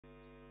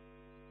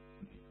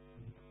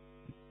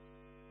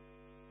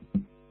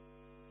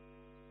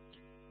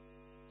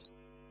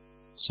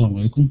Assalamu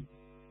alaikum.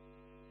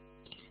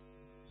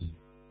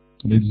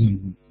 Ladies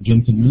and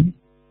gentlemen,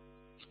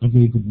 a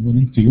very good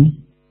morning to you.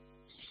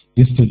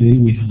 Yesterday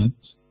we had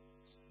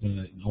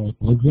in our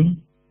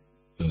program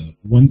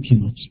one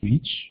keynote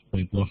speech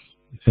by Prof.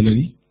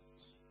 Hillary,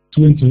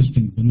 two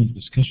interesting panel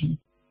discussions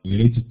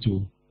related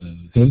to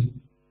health.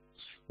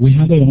 We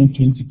had around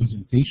 20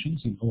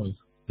 presentations in our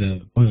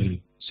parallel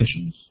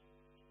sessions.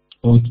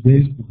 Our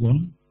today's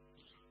program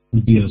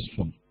will be as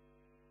follows.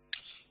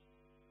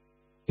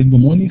 In the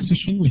morning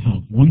session, we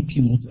have one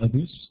keynote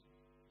address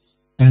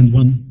and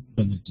one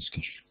panel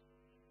discussion.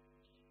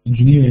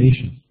 Engineer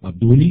Aisha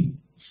Abdooli,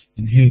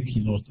 in her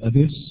keynote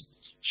address,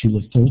 she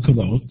will talk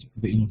about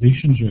the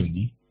innovation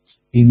journey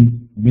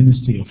in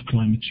Ministry of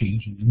Climate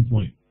Change and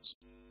Environment.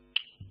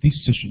 This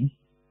session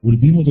will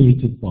be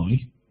moderated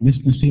by Ms.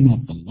 Naseem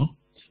Abdullah,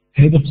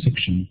 Head of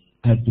Section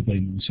at Dubai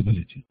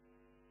Municipality.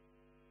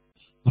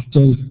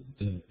 After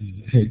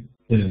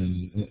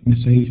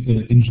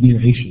Engineer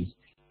Aisha's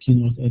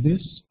keynote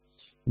address,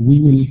 we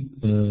will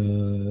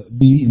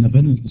be in a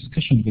panel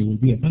discussion. There will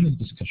be a panel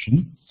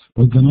discussion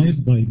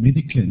organized by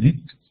MediClinic.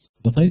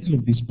 The title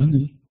of this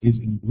panel is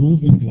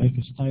Improving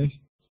Lifestyle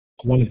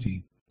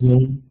Quality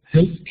Through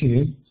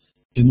Healthcare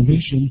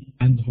Innovation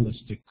and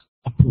Holistic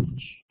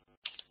Approach.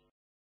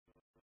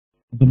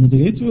 The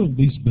moderator of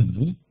this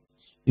panel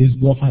is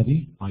Prof.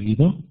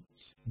 Aida,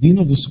 Dean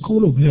of the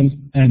School of Health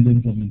and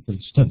Environmental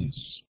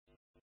Studies.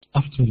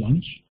 After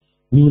lunch,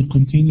 we will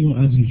continue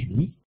as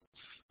usual.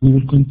 We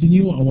will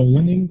continue our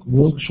running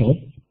workshop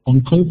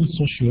on corporate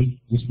social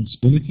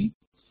responsibility,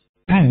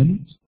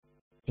 and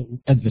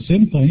at the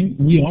same time,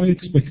 we are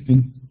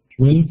expecting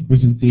 12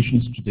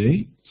 presentations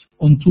today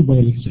on two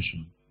parallel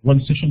sessions,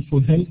 one session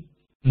for health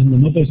and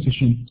another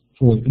session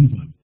for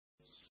environment.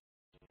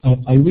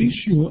 I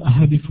wish you a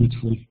happy,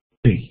 fruitful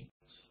day.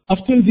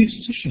 After these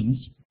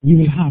sessions, we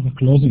will have a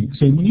closing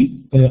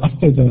ceremony.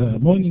 After the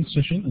morning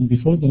session and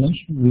before the lunch,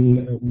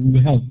 we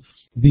will have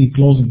the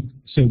closing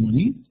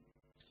ceremony.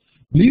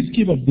 Please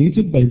keep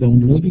updated by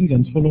downloading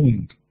and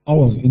following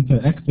our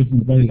interactive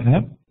mobile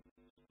app.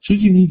 Should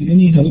you need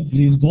any help,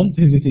 please don't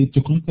hesitate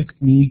to contact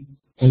me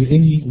or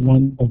any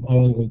one of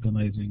our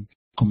organizing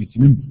committee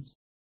members.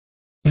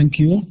 Thank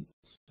you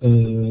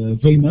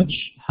very much.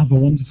 Have a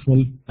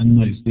wonderful and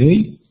nice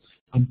day.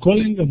 I'm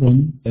calling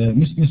upon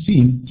Ms.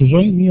 Naseem to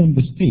join me on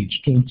the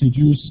stage to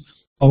introduce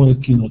our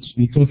keynote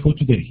speaker for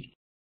today.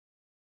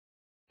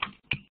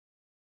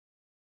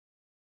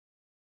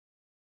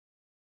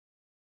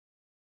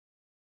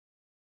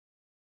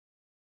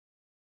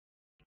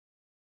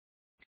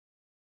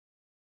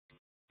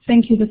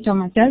 Thank you, Dr.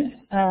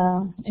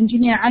 Mu'taz.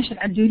 Engineer Aisha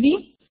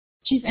Abdooli,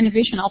 Chief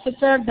Innovation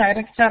Officer,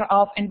 Director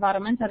of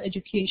Environmental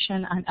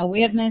Education and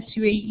Awareness,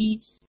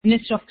 UAE,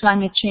 Ministry of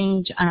Climate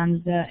Change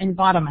and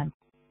Environment.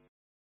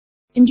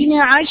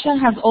 Engineer Aisha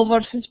has over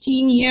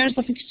 15 years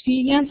of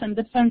experience in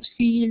different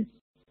fields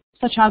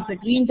such as the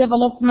green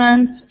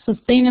development,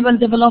 sustainable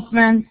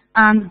development,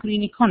 and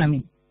green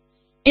economy.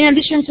 In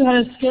addition to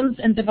her skills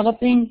in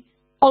developing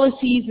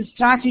policies,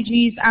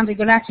 strategies, and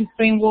regulatory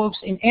frameworks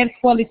in air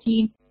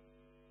quality,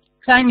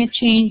 climate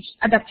change,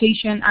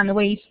 adaptation, and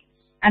waste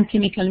and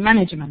chemical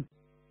management.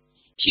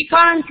 She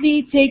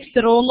currently takes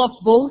the role of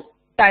both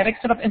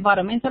Director of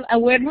Environmental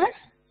Awareness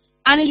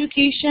and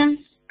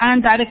Education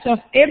and Director of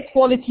Air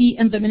Quality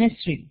in the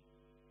Ministry,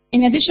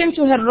 in addition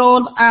to her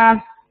role as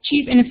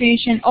Chief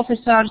Innovation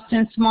Officer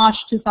since March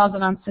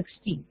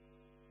 2016.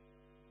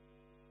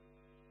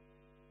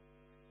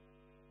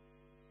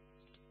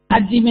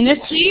 At the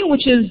Ministry,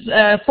 which is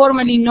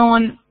formerly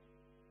known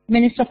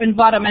Ministry of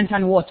Environment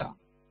and Water.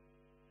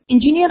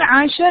 Engineer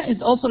Aisha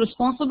is also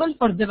responsible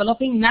for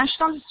developing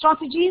national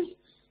strategies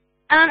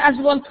and as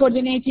well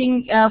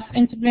coordinating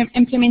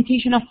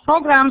implementation of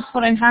programs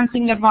for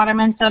enhancing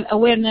environmental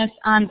awareness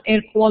and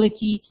air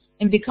quality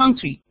in the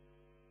country.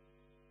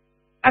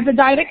 As a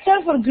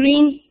Director for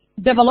Green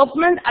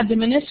Development at the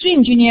Ministry,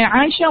 Engineer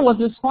Aisha was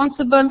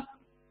responsible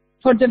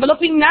for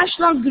developing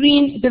national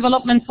green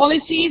development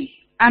policies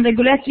and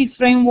regulatory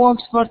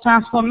frameworks for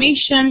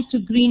transformation to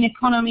green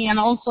economy, and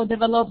also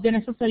develop the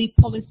necessary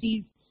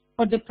policies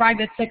for the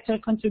private sector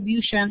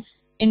contribution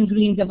in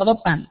green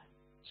development.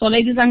 So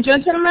ladies and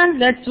gentlemen,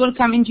 let's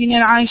welcome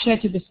Engineer Aisha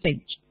to the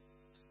stage.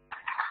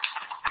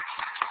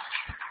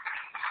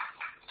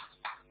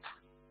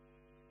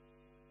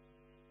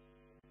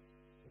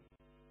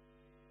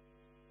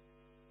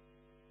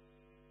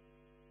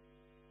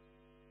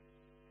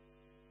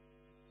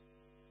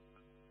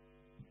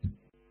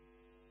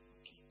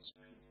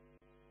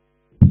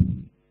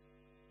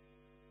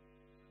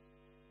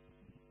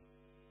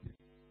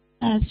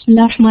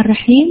 Bismillah ar-Rahman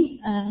ar-Rahim.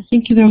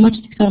 Thank you very much,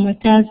 Dr.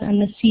 Mu'taz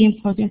and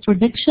Naseem, for the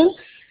introduction.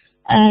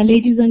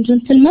 Ladies and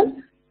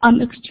gentlemen,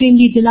 I'm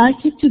extremely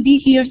delighted to be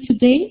here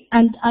today,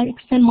 and I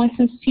extend my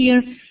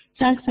sincere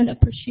thanks and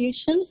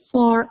appreciation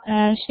for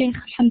Sheikh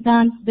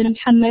Hamdan bin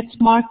Mohammed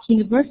Smart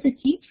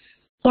University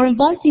for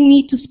inviting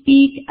me to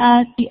speak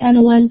at the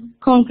annual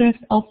Congress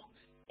of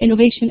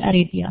Innovation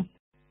Arabia.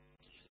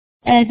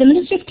 The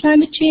Ministry of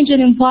Climate Change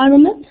and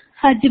Environment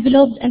had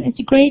developed an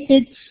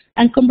integrated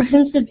and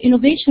comprehensive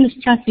innovation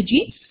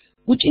strategy,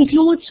 which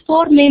includes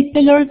 4 main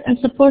pillars and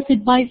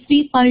supported by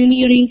 3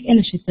 pioneering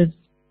initiatives.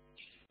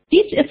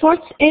 These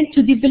efforts aim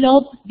to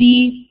develop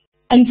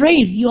and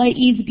raise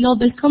UAE's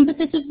global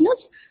competitiveness,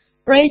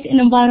 rate in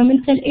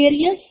environmental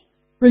areas,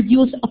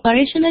 reduce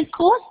operational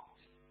costs,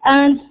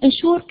 and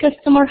ensure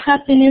customer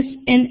happiness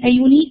in a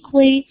unique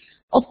way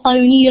of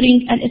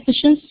pioneering and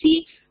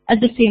efficiency at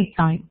the same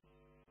time.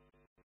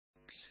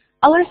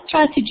 Our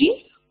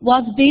strategy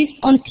was based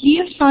on a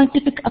clear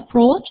scientific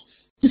approach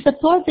to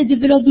support the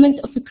development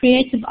of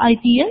creative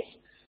ideas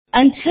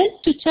and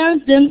help to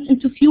turn them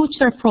into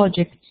future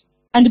projects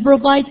and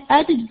provide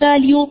added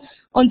value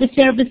on the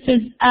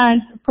services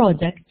and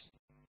products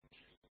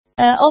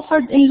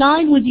offered in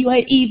line with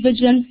UAE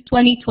Vision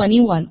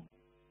 2021,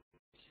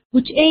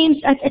 which aims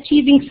at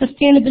achieving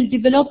sustainable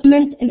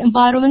development in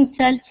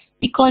environmental,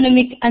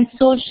 economic, and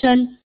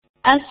social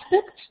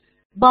aspects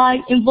by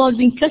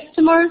involving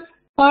customers,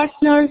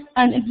 partners,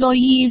 and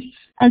employees,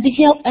 and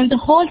the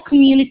whole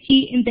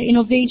community in the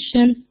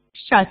innovation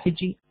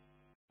strategy.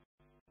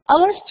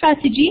 Our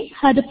strategy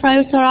had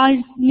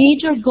prioritized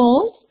major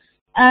goals,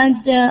 and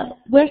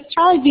we're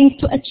striving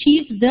to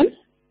achieve them.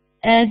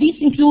 This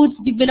includes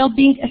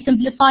developing a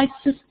simplified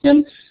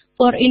system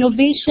for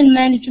innovation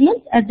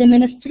management at the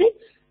Ministry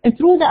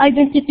through the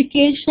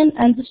identification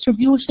and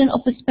distribution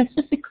of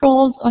specific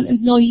roles on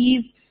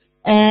employees,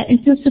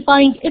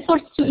 intensifying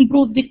efforts to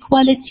improve the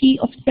quality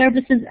of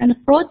services and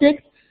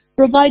products,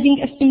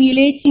 providing a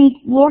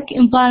stimulating work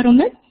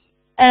environment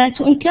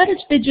to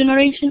encourage the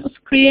generation of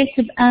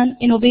creative and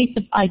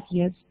innovative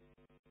ideas.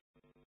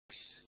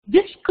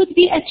 This could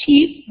be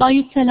achieved by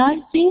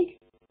utilizing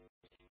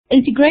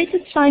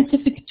integrated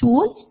scientific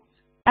tools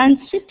and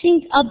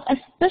setting up a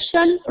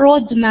special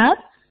roadmap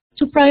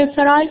to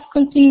prioritize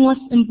continuous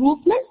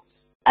improvement,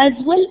 as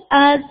well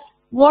as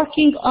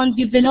working on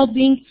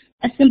developing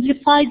a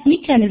simplified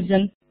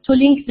mechanism to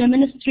link the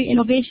Ministry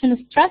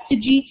innovation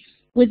strategy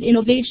with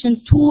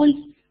innovation tools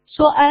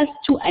so as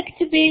to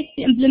activate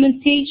the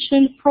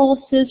implementation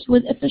process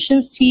with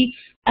efficiency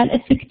and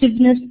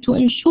effectiveness to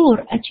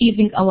ensure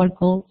achieving our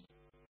goals.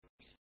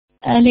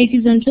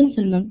 Ladies and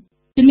gentlemen,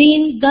 the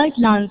main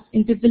guidelines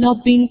in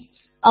developing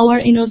our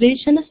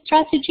innovation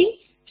strategy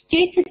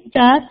stated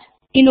that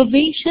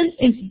innovation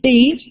is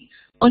based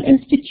on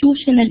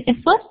institutional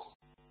efforts,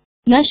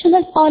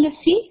 national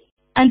policy,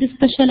 and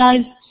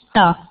specialized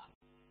staff.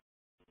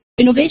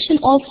 Innovation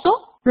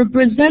also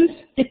represents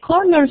the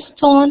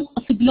cornerstone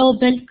of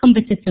global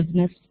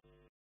competitiveness,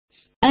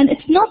 and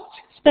it's not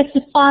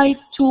specified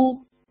to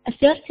a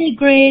certain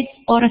grade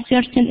or a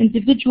certain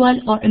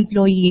individual or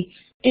employee.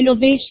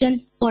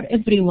 Innovation for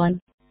everyone.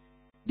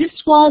 This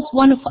was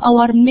one of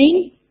our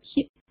main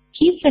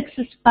key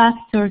success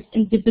factors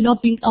in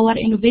developing our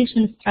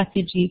innovation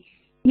strategy.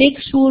 Make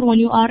sure when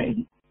you are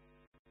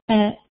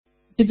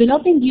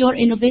developing your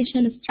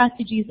innovation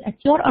strategies at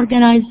your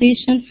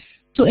organization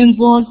to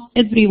involve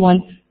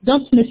everyone.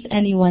 Don't miss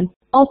anyone.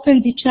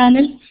 Open the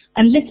channels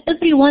and let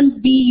everyone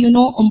be,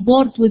 on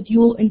board with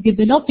you in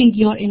developing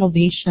your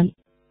innovation.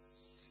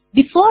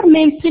 The 4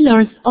 main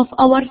pillars of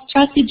our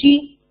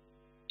strategy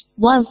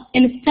was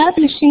in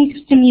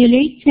establishing,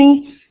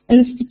 stimulating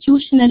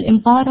institutional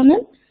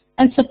environment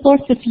and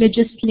supportive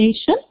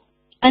legislation,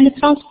 and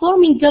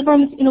transforming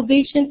government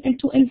innovation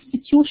into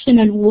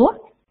institutional work,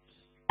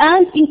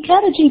 and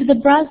encouraging the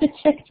private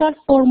sector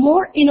for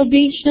more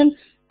innovation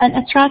and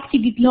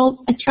attracting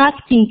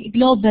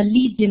global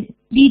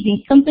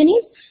leading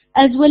companies,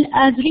 as well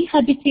as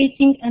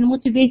rehabilitating and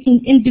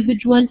motivating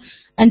individuals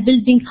and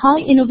building high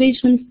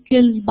innovation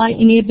skills by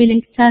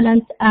enabling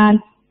talent and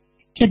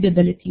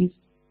capabilities.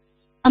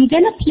 I'm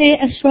going to play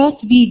a short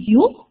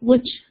video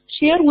which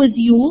share with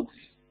you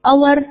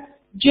our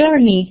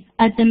journey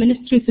at the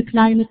Ministry of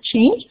Climate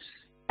Change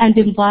and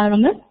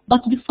Environment. But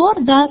before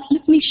that,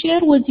 let me share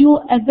with you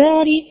a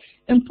very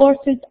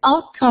important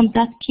outcome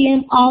that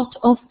came out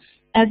of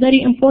a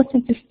very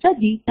important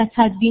study that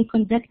had been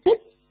conducted,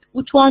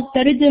 which was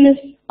the readiness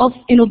of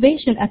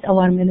innovation at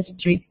our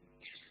ministry.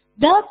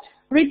 That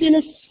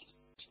readiness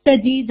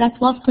study that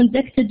was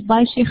conducted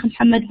by Sheikh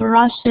Mohammed bin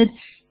Rashid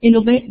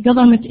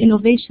Government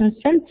Innovation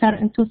Center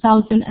in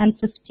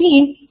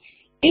 2015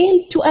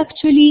 aimed to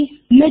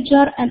actually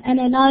measure and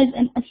analyze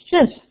and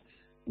assess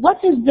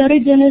what is the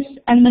readiness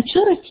and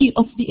maturity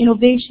of the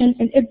innovation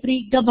in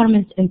every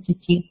government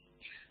entity.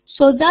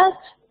 So that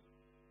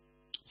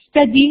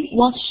study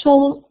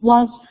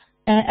was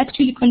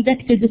actually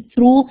conducted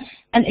through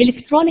an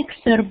electronic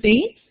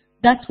survey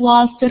that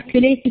was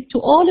circulated to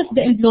all of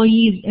the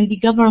employees in the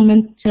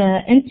government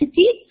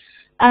entities,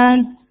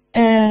 and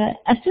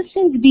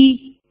assessing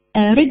the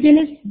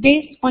readiness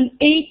based on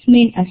 8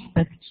 main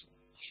aspects.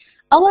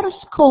 Our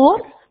score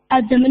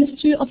at the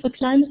Ministry of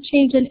Climate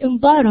Change and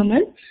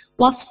Environment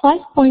was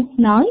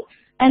 5.9,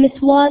 and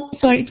it was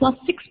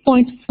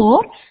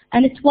 6.4,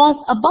 and it was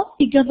above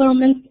the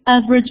government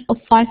average of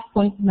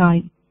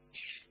 5.9.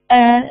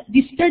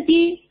 The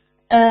study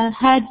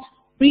had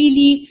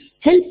really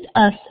helped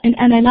us in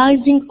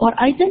analyzing or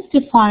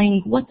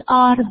identifying what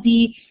are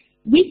the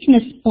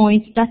weakness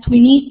points that we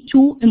need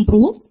to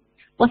improve,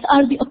 what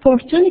are the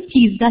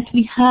opportunities that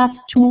we have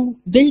to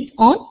build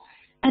on,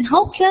 and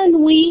how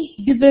can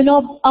we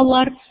develop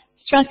our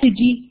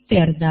strategy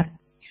further.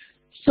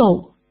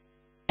 So,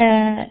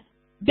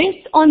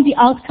 based on the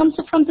outcomes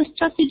from the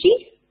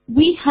strategy,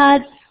 we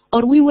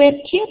were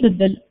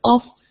capable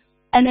of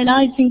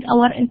analyzing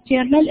our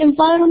internal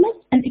environment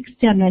and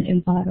external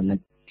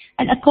environment.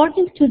 And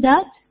according to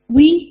that,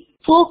 we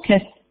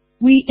focused.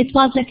 It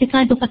was like a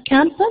kind of a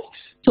campus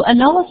to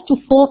allow us to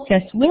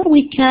focus where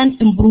we can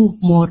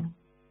improve more.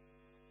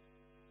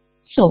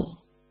 So,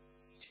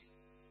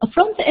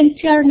 from the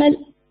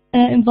internal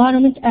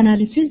environment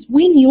analysis,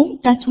 we knew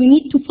that we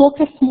need to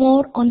focus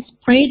more on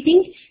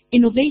spreading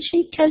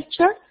innovation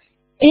culture,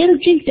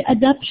 urging the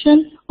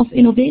adoption of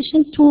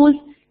innovation tools,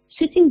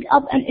 setting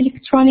up an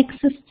electronic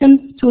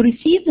system to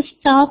receive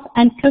staff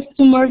and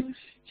customers'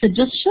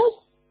 suggestions,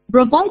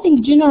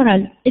 providing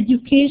general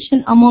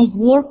education among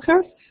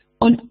workers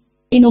on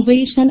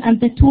innovation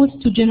and the tools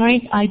to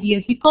generate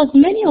ideas, because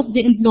many of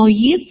the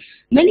employees,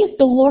 many of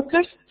the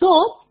workers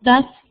thought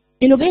that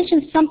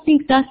innovation is something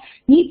that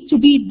needs to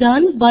be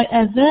done by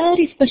a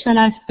very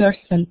specialized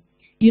person.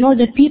 You know,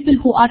 the people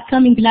who are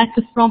coming like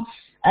from,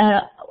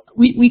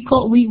 we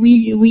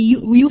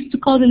used to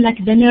call them like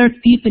the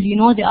nerd people, you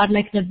know, they are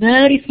like the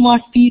very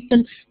smart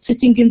people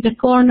sitting in the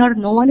corner,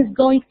 no one is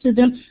going to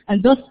them,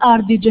 and those are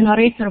the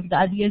generator of the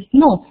ideas.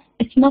 No,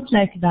 it's not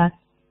like that.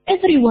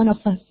 Every one of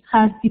us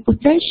has the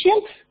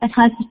potential and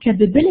has the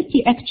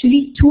capability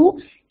actually to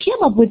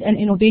come up with an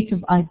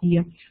innovative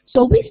idea.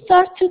 So we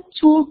started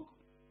to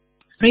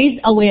raise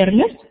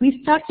awareness, we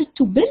started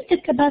to build the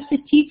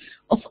capacity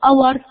of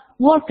our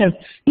workers,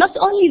 not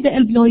only the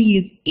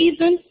employees,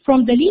 even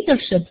from the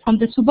leadership, from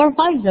the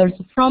supervisors,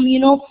 from, you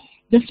know,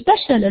 the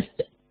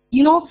specialists,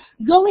 you know,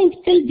 going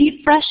till the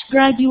fresh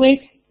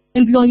graduate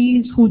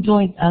employees who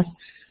joined us.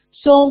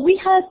 So we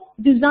had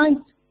designed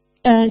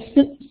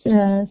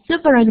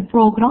several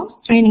programs,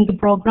 training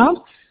programs.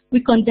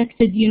 We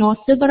conducted, you know,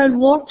 several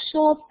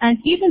workshops, and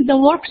even the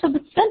workshop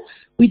itself,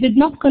 we did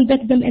not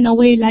conduct them in a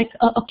way like,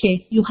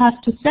 okay, you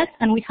have to sit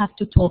and we have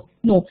to talk.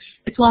 No,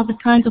 it was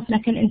a kind of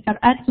like an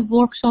interactive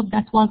workshop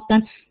that was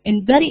done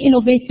in very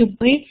innovative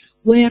way,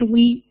 where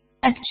we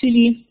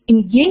actually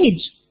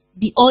engage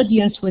the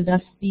audience with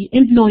us, the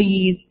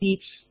employees, the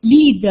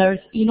leaders,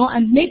 you know,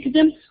 and make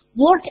them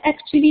work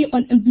actually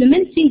on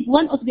implementing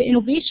one of the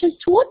innovation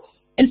tools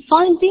and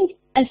finding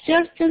a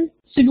certain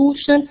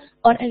solution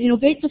or an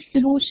innovative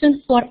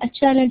solution for a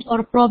challenge or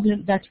a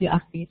problem that we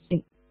are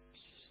facing.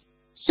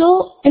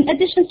 So, in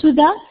addition to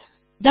that,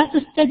 that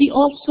study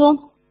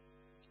also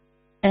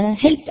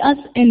helped us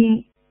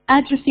in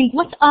addressing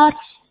what are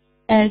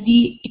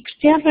the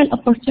external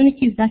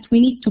opportunities that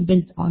we need to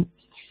build on.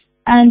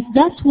 And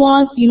that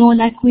was, you know,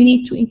 like we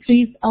need to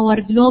increase our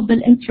global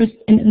interest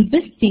in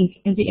investing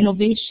in the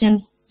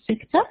innovation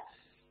sector,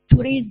 to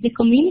raise the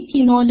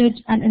community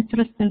knowledge and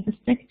interest in the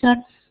sector,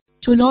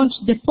 to launch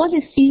the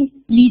policy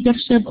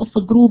leadership of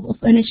a group of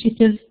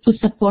initiatives to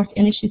support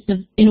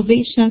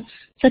innovation,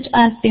 such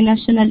as the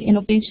National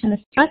Innovation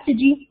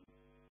Strategy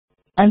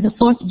and the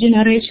fourth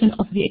generation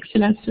of the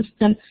Excellence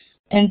System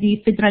in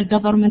the federal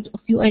government of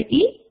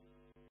UAE,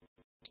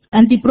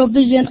 and the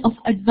provision of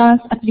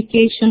advanced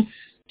application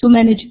to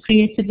manage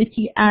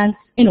creativity and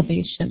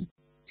innovation.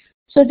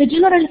 So the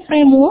general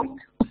framework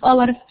of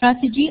our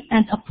strategy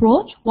and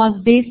approach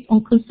was based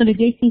on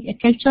consolidating a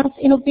culture of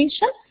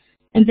innovation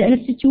in the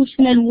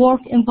institutional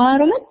work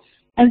environment,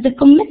 and the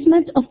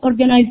commitment of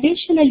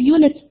organizational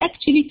units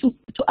actually to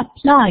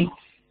apply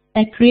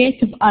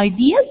creative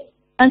ideas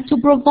and to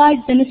provide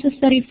the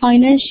necessary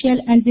financial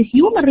and the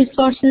human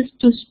resources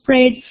to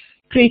spread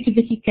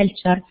creativity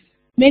culture.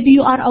 Maybe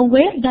you are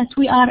aware that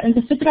we are in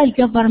the federal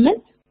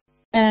government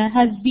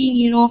has been,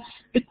 you know,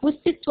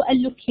 requested to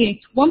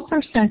allocate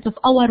 1% of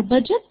our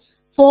budget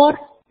for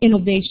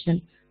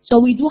innovation. So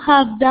we do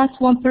have that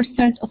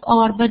 1% of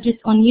our budget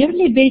on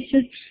yearly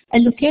basis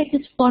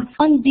allocated for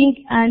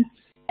funding and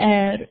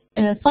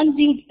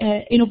funding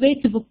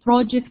innovative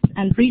projects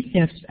and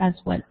research as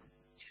well.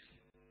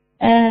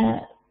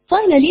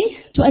 Finally,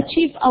 to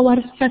achieve our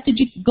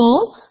strategic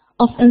goal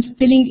of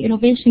instilling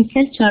innovation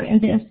culture in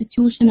the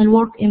institutional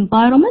work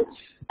environment,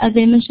 as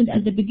I mentioned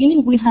at the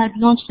beginning, we had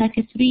launched like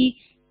three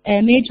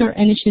major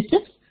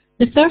initiatives.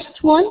 The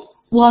first one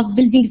was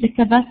building the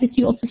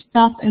capacity of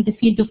staff in the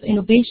field of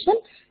innovation.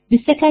 The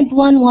second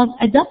one was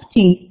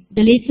adopting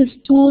the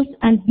latest tools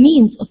and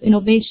means of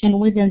innovation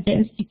within the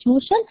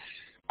institution.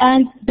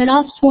 And the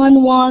last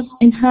one was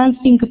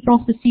enhancing the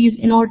processes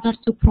in order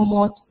to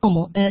promote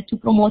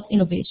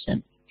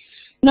innovation.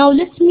 Now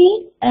let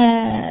me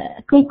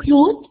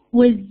conclude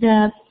with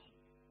the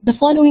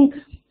following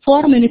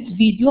 4-minute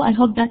video. I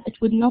hope that it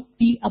would not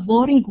be a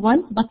boring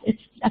one, but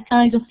it's a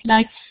kind of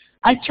like,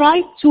 I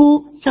tried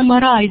to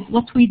summarize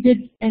what we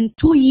did in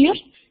 2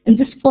 years in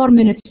this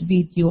 4-minute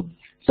video.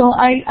 So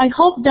I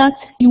hope that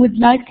you would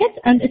like it,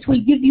 and it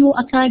will give you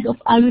a kind of,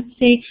 I would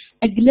say,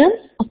 a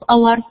glimpse of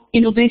our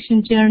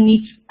innovation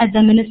journey at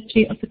the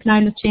Ministry of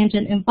Climate Change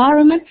and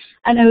Environment.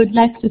 And I would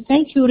like to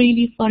thank you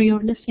really for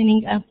your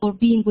listening and for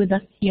being with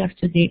us here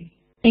today.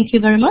 Thank you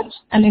very much,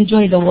 and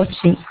enjoy the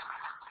watching.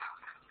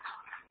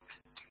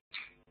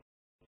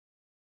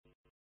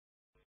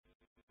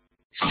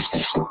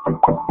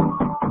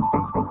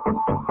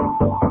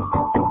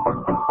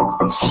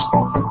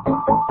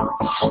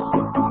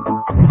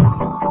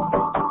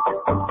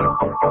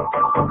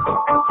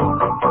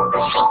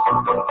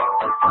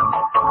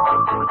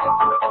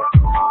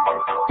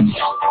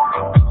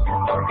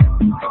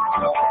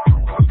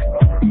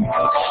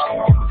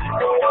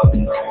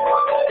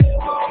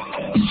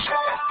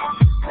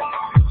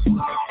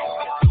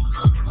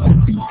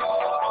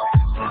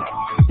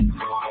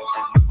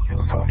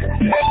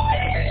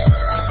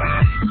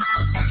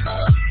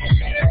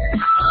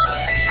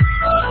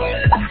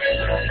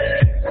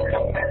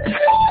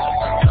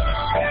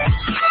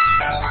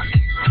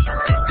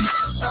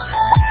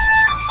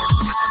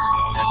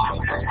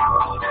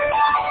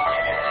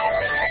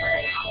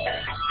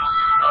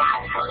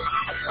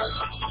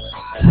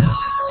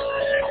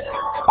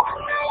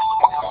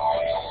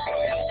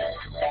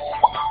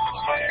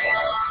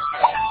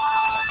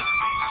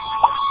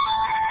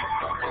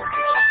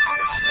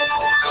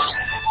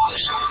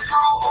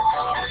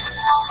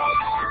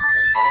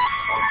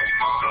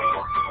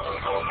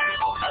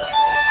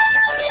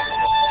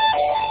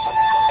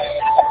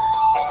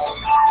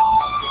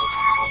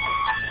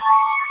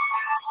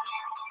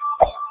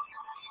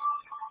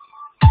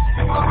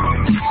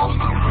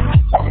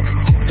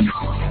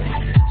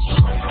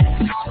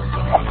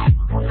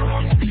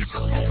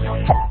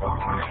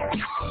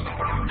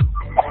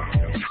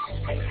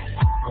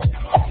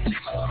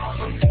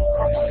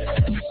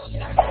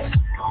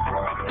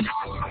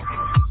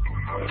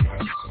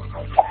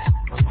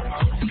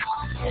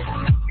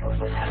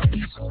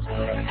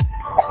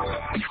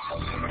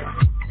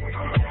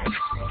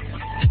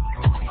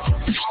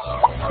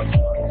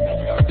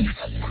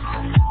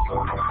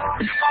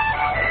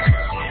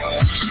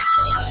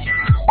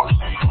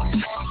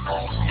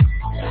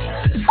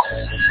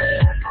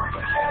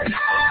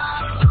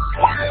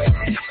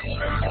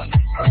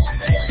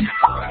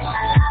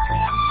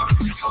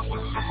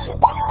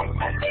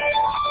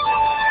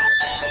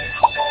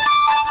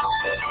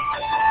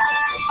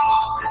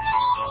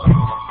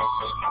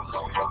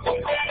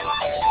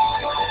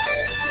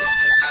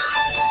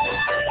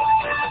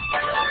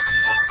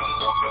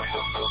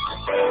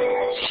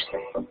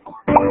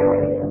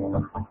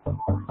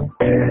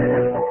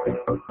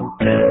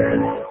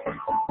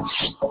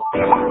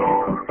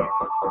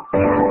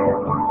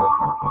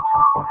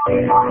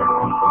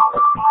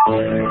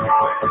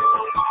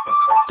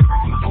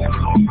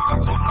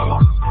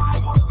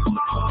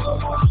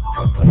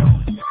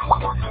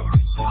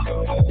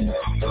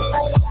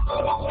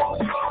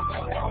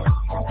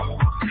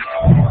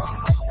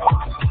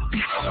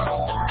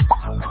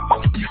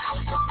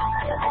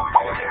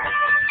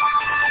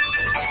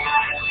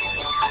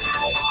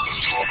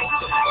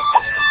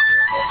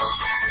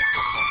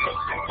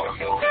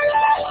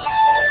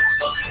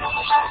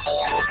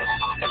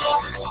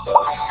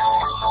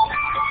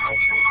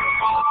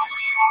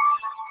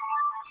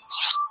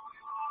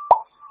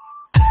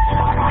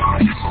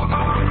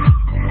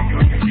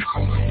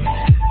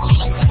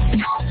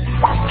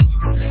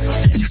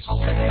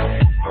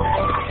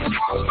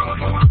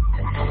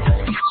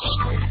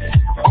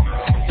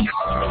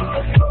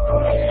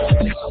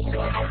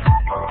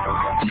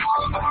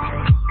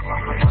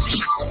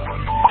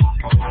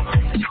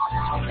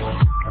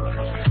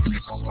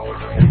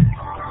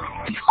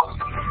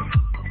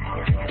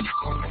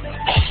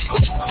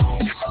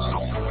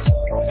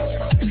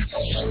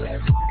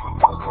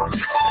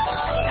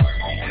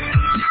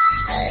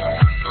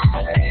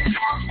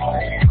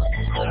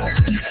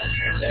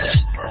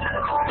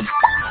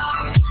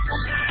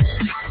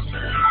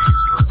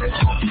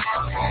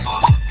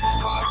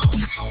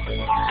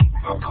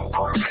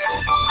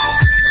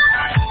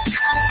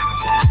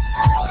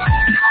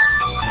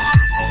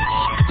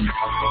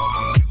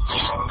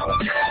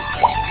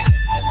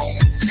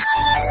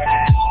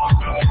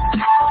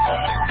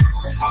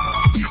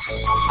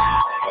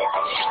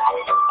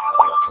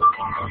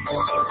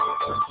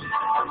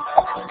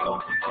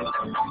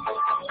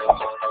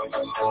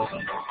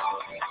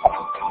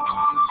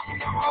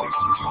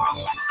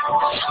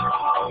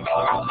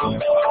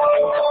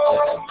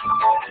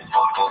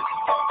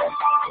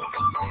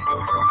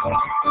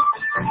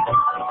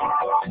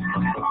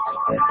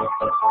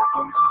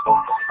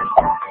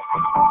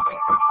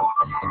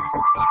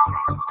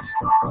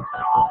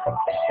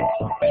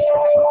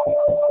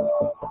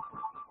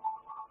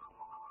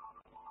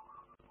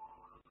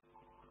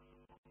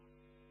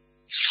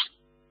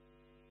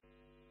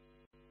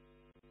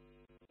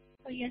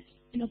 Yes,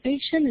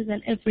 innovation is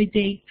an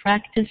everyday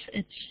practice.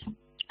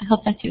 I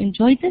hope that you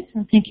enjoyed it,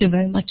 and thank you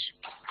very much.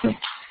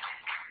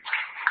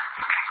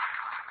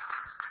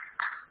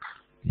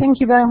 Thank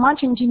you very much,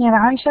 Engineer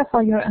Aisha,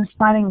 for your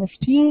inspiring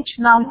speech.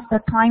 Now is the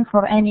time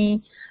for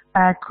any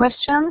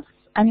Questions?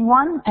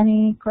 Anyone?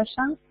 Any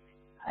questions?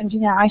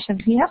 Engineer Aisha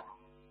is here.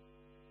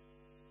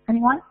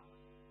 Anyone?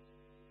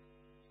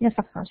 Yes,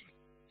 of course.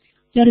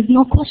 There is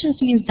no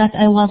questions means that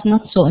I was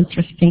not so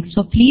interesting.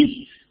 So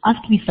please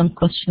ask me some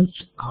questions.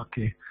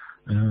 Okay.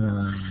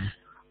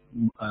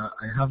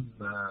 I have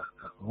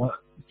one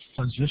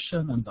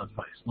suggestion and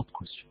advice, not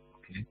question.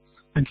 Okay.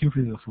 Thank you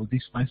for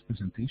this nice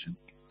presentation.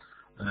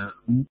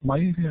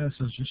 My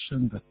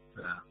suggestion that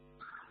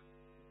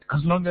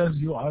as long as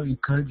you are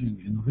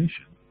encouraging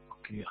innovation,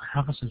 okay, I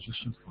have a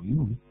suggestion for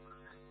you.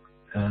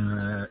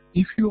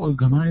 If you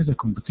organize a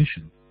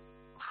competition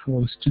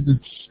for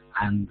students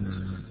and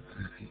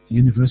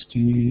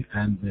university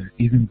and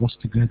even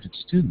postgraduate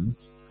students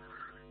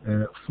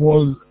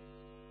for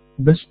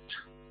best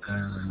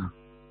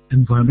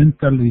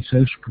environmental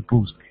research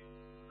proposal,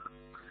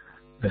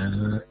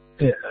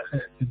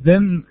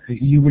 then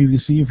you will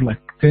receive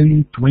like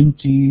 10,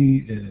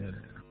 20,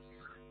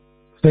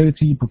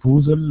 30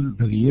 proposals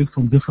per year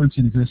from different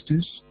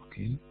universities,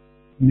 okay,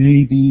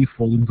 maybe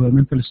for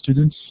environmental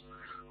students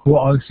who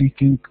are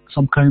seeking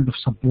some kind of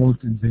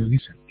support in their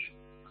research.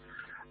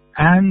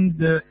 And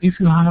if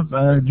you have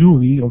a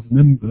jury of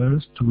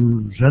members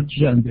to judge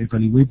and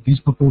evaluate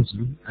these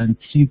proposals and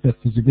see the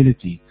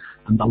feasibility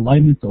and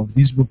alignment of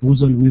this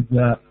proposal with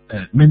the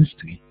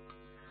ministry,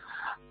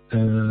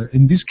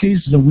 in this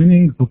case, the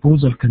winning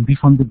proposal can be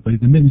funded by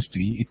the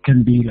ministry. It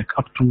can be like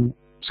up to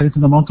a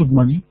certain amount of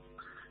money.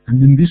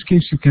 And in this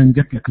case, you can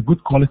get like a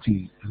good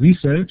quality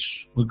research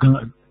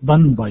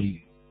done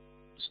by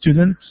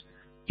students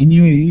in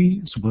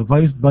UAE,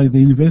 supervised by the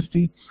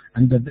university,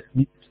 and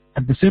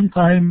at the same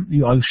time,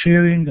 you are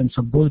sharing and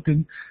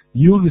supporting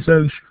your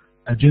research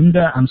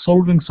agenda and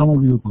solving some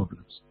of your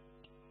problems.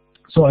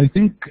 So I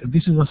think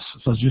this is a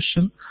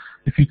suggestion.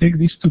 If you take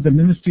this to the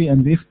ministry,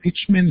 and if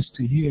each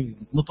ministry here,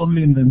 not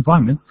only in the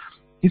environment,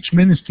 each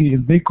ministry,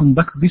 if they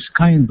conduct this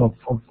kind of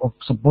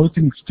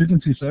supporting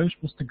student research,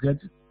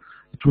 postgraduate,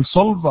 it will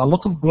solve a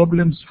lot of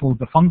problems for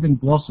the funding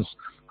process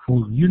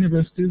for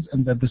universities,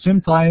 and at the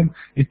same time,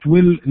 it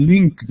will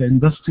link the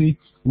industry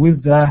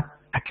with the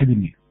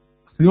academia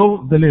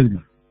through the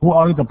learner, who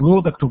are the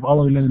product of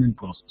our learning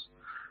process.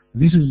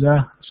 This is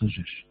a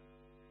suggestion.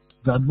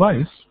 The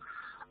advice,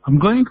 I'm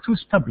going to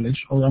establish,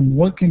 or I'm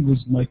working with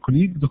my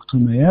colleague, Dr.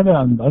 Mayada,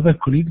 and other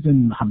colleagues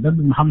in Hamad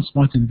bin Mohammed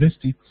Smart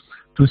University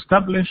to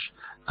establish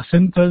a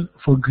center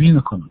for green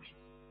economy.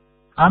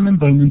 I'm an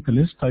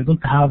environmentalist. I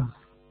don't have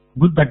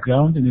good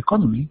background in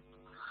economy.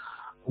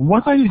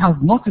 What I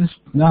have noticed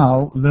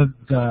now that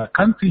the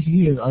country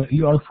here,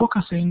 you are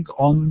focusing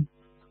on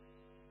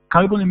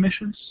carbon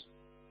emissions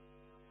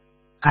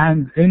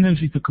and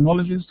energy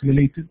technologies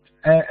related,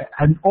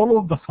 and all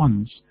of the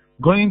funds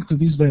going to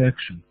this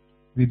direction,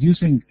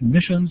 reducing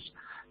emissions,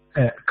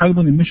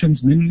 carbon emissions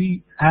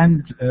mainly,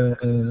 and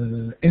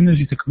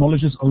energy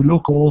technologies or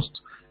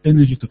low-cost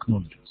energy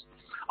technologies.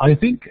 I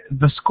think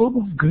the scope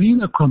of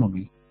green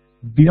economy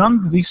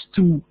beyond these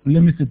two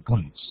limited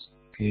points.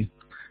 Okay,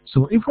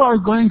 so if we are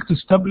going to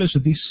establish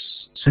this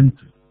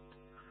center,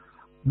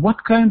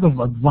 what kind of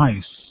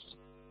advice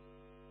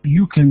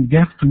you can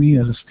give to me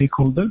as a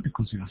stakeholder,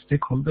 because you're a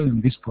stakeholder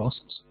in this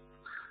process,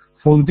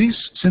 for this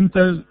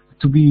center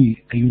to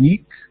be a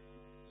unique,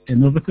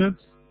 innovative,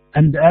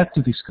 and add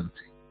to this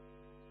country?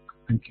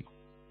 Thank you.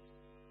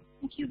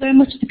 Thank you very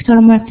much, Dr.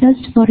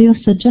 Martez, for your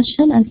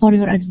suggestion and for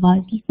your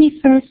advice. Let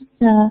me first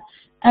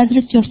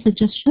address your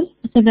suggestion.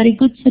 It's a very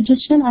good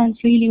suggestion, and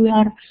really we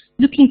are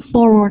looking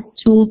forward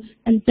to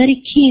and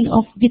very keen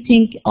of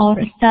getting or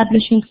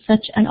establishing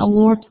such an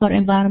award for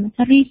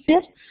environmental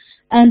research.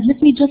 And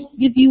let me just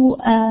give you,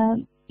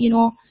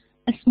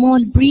 a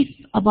small brief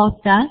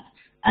about that.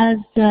 As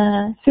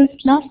since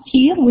last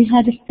year, we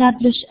had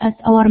established at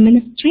our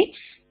ministry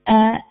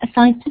a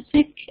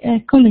scientific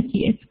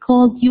committee. It's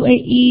called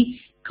UAE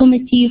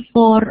Committee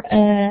for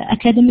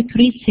Academic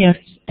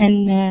Research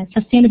and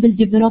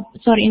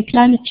in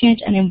Climate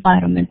Change and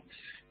Environment.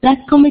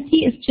 That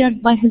committee is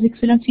chaired by His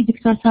Excellency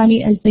Dr.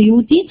 Thani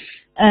Al-Zayudi,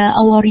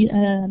 our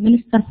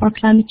Minister for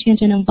Climate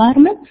Change and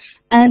Environment.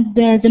 And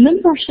the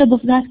membership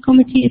of that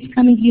committee is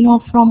coming,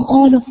 from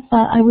all of,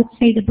 I would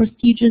say, the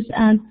prestigious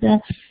and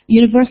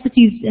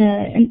universities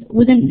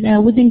within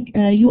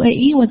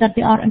UAE, whether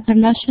they are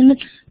international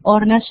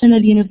or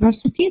national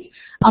universities.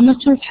 I'm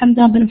not sure if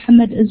Hamdan bin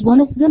Mohammed is one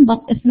of them,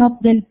 but if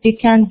not, then they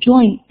can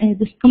join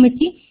this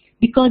committee,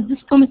 because this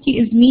committee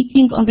is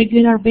meeting on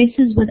regular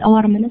basis with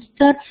our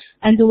minister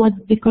and with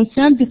the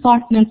concerned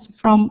departments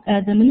from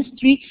the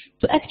ministry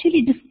to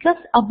actually discuss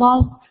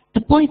about the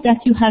point that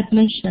you had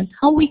mentioned,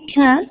 how we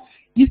can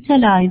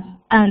utilize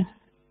and,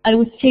 I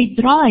would say,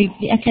 drive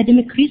the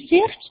academic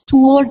research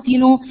toward,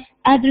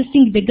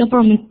 addressing the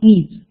government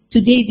needs.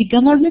 Today, the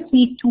government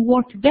needs to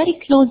work very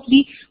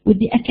closely with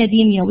the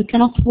academia. We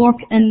cannot work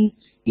in,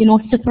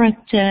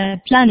 separate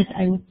planet,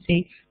 I would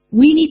say.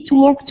 We need to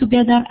work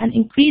together and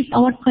increase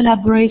our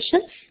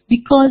collaboration,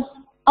 because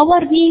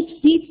our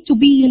needs to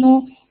be,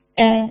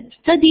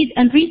 studied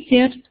and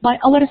researched by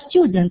our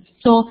students.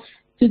 So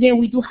Today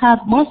we do have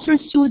master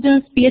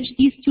students,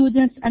 PhD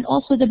students, and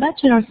also the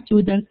bachelor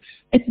students.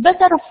 It's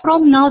better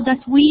from now that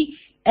we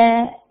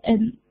built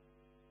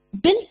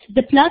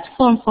the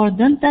platform for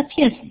them, that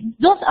yes,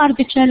 those are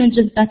the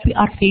challenges that we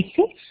are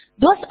facing.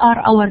 Those are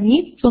our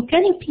needs. So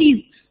can you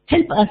please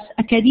help us,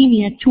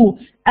 academia, to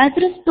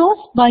address those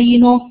by,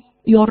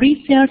 your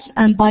research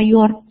and by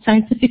your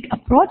scientific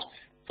approach?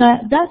 So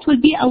that will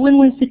be a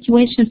win-win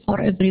situation for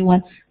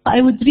everyone. But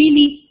I would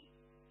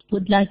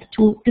like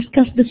to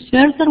discuss this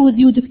further with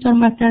you, Dr.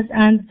 Martaz,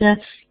 and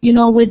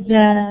with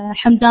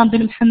Hamdan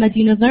bin Muhammad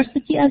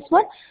University as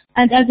well.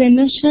 And as I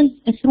mentioned,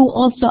 through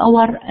also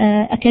our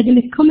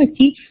academic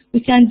committee, we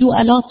can do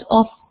a lot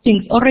of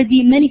things.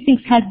 Already many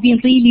things have been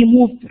really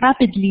moved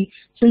rapidly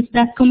since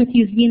that committee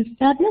has been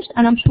established,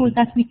 and I'm sure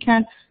that we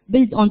can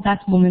build on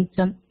that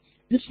momentum.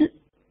 This is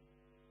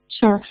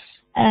your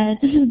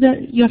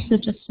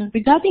suggestion.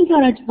 Regarding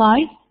your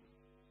advice,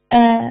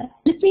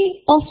 let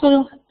me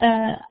also,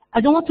 I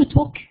don't want to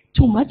talk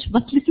too much,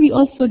 but let me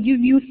also give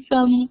you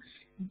some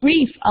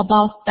brief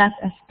about that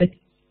aspect.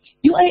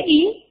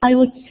 UAE, I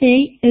would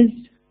say, is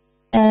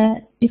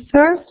the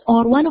first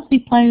or one of the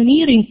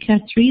pioneering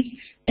countries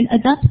in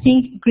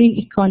adopting green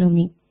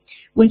economy.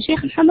 When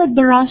Sheikh Mohammed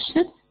bin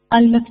Rashid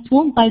Al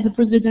Maktoum,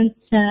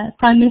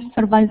 Prime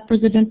Minister, Vice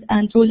President,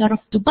 and ruler of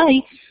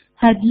Dubai,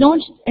 had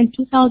launched in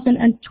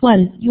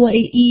 2012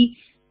 UAE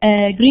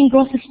Green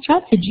Growth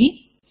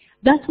Strategy,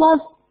 that was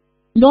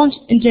launched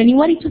in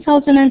January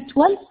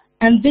 2012,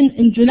 and then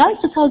in July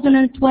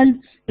 2012,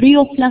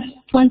 Rio Plus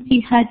 20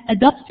 had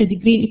adopted the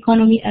green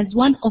economy as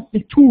one of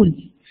the tools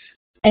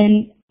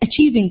in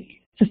achieving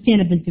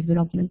sustainable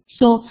development.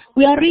 So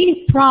we are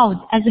really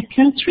proud as a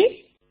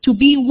country to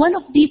be one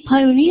of the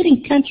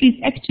pioneering countries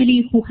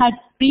actually who had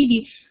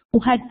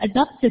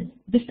adopted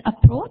this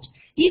approach,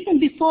 even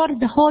before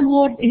the whole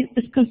world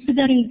is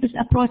considering this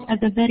approach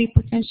as a very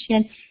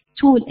potential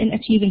tool in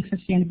achieving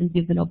sustainable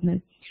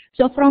development.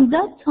 So from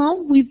that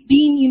time, we've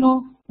been,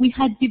 we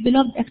had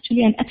developed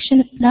actually an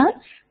action plan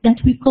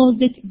that we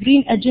called it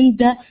Green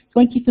Agenda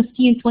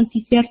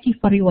 2015-2030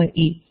 for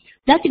UAE.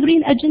 That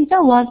green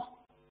agenda was,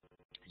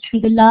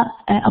 alhamdulillah,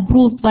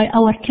 approved by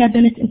our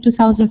cabinet in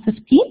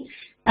 2015.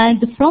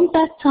 And from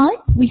that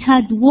time, we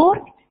had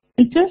worked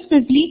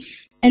intensively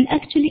in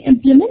actually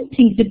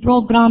implementing the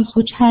programs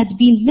which had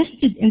been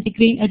listed in the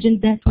Green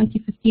Agenda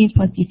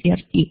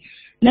 2015-2030.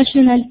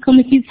 National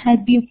committees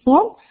had been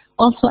formed,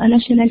 also a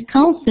national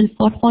council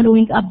for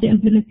following up the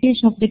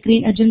implementation of the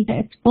Green Agenda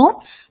at form.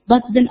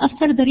 But then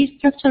after the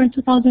restructure in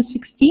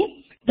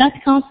 2016,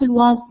 that council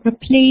was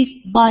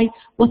replaced by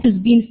what is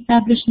being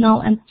established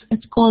now, and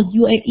it's called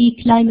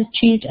UAE Climate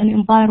Change and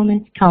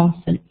Environment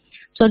Council.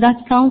 So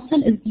that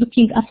council is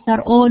looking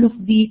after all of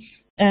the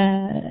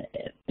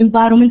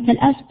environmental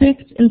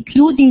aspects,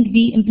 including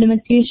the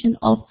implementation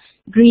of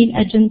Green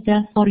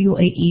Agenda for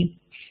UAE.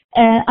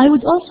 I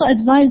would also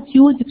advise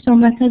you, Dr.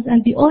 Martaz,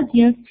 and the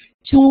audience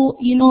to,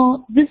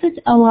 visit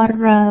our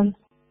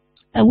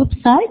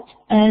website,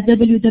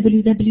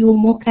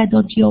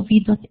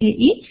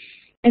 www.moca.gov.ae.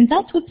 In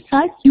that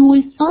website, you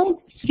will find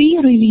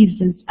two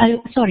releases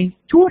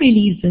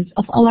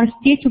of our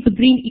State of the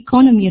Green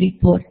Economy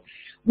report.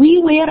 We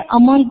were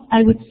among,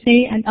 I would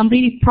say, and I'm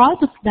really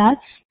proud of that,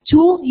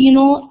 to,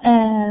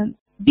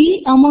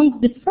 be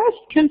among the first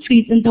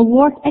countries in the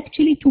world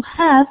actually to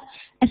have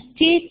a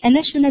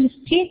national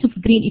State of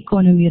Green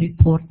Economy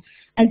report.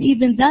 And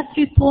even that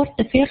report,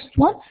 the first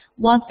one,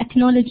 was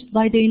acknowledged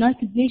by the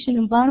United Nations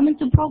Environment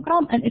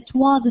Programme, and it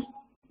was,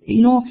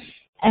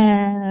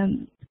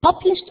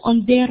 published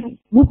on their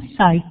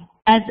website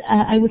as,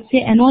 I would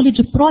say, a knowledge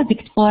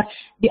product for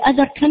the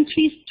other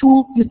countries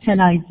to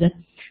utilize it.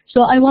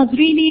 So I was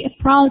really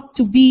proud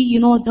to be,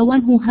 the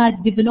one who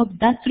had developed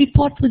that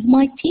report with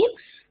my team.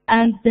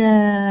 And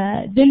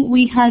then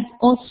we had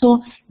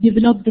also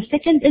developed the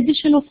second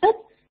edition of it.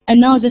 And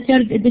now the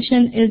third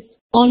edition is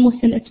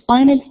almost in its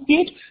final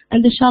stage.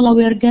 And inshallah,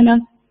 we are going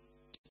to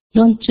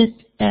launch it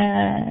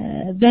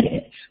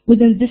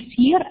within this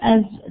year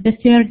as the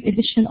third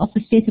edition of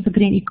the State of the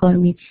Green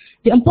Economy.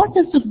 The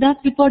importance of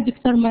that report,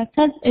 Dr.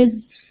 Martaz,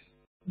 is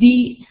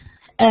the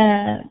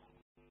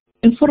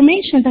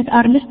information that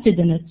are listed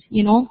in it,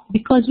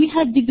 because we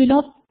have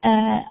developed,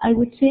 I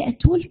would say, a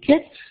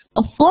toolkit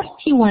of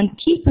 41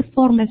 key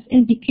performance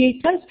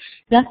indicators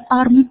that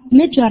are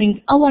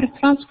measuring our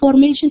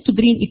transformation to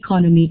green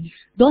economy.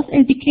 Those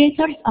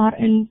indicators are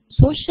in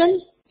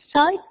social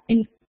side,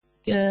 in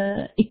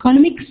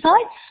economic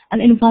side,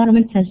 and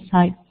environmental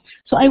side.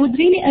 So I would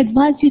really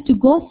advise you to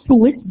go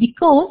through it,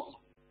 because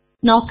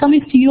now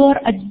coming to your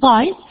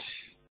advice,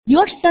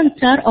 your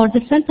center or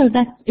the center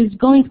that is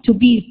going to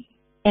be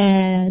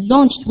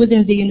launched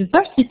within the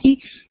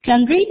university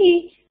can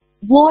really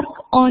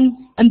work on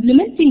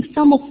implementing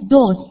some of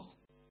those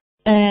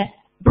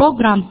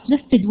programs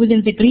listed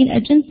within the Green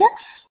Agenda,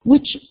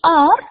 which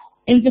are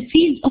in the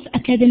field of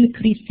academic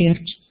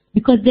research,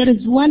 because there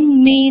is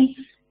one main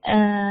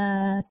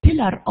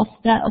pillar of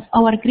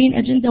our Green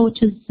Agenda,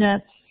 which is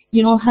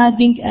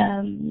having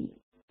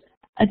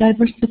a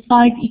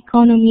diversified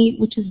economy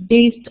which is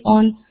based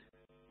on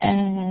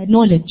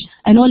knowledge,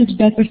 a knowledge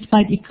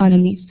diversified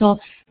economy. So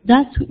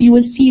that you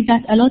will see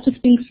that a lot of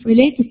things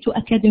related to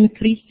academic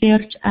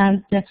research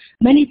and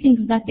many things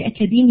that the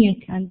academia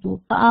can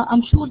do. So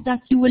I'm sure that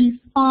you will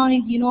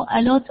find,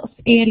 a lot of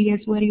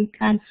areas where you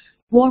can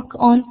work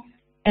on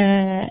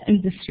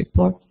in this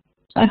report.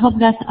 So I hope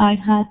that I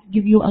had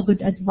give you a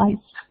good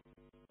advice.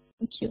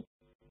 Thank you.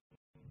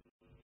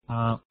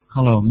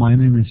 Hello, my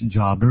name is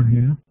Jabir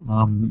here.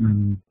 I'm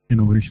an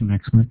innovation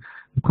expert.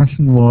 The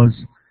question was,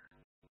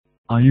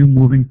 are you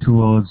moving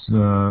towards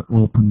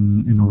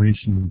open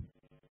innovation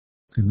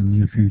in the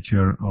near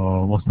future,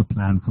 or what's the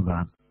plan for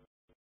that?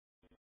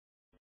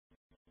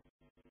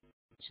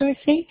 Sorry,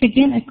 say it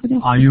again, I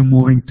couldn't. Are you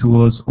moving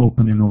towards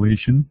open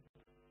innovation?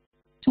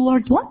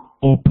 Towards what?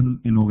 Open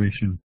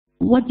innovation.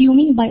 What do you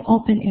mean by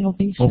open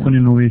innovation? Open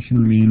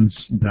innovation means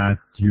that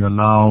you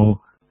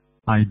allow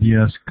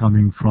ideas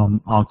coming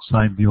from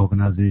outside the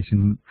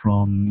organization,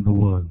 from the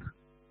world,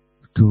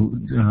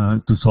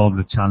 to solve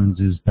the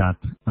challenges that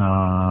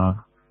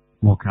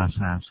MOCAS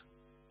has.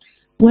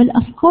 Well,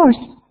 of course,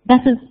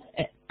 that is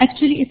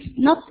actually, it's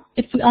not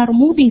if we are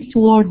moving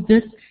toward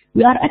this,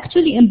 we are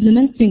actually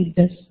implementing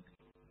this.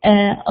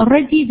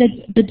 Already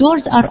the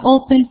doors are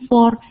open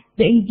for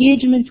the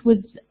engagement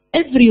with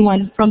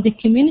everyone from the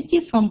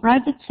community, from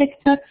private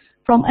sector,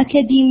 from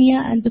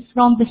academia, and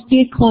from the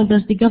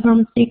stakeholders, the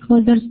government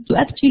stakeholders, to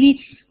actually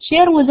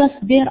share with us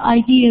their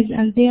ideas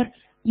and their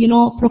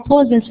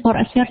proposals for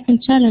a certain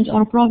challenge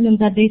or problem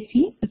that they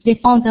see. If they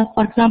found that,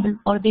 for example,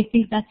 or they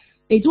think that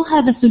they do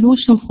have a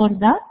solution for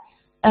that,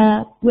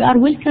 we are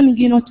welcoming,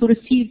 to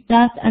receive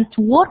that and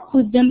to work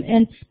with them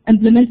in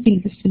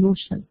implementing the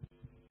solution.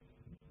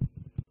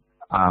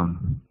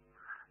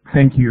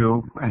 Thank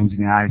you,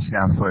 Engineer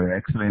Aisha, for your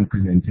excellent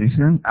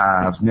presentation.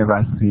 I've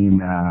never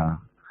seen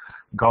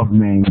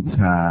government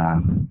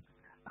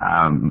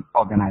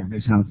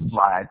organization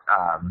slide,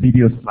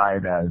 video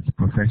slide as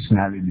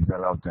professionally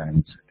developed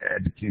and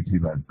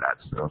educative as that.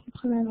 So,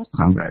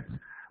 congrats.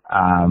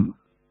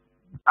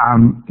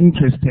 I'm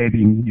interested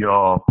in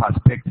your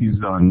perspectives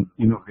on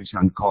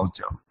innovation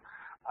culture.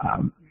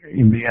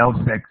 In the health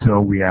sector,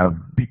 we have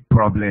big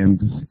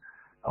problems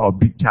or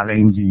big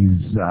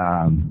challenges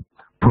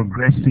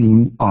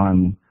progressing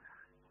on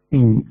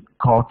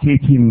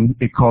inculcating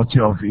a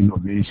culture of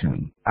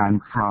innovation. And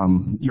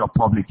from your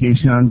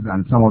publications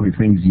and some of the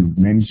things you've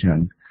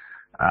mentioned,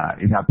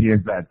 it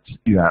appears that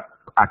you are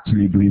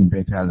actually doing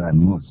better than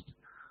most.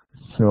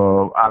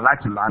 So I'd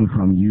like to learn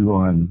from you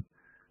on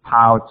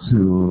how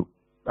to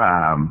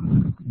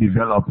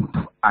develop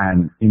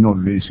an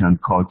innovation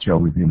culture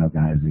within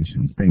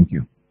organizations. Thank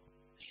you.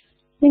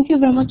 Thank you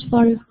very much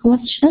for your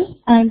question.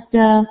 And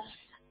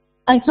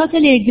I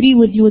totally agree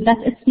with you that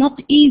it's not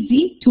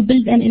easy to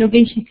build an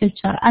innovation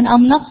culture. And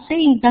I'm not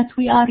saying that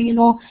we are,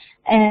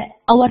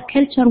 our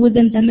culture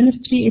within the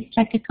ministry is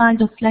like a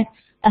kind of like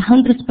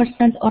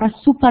 100% or a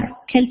super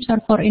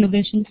culture for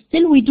innovation.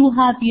 Still, we do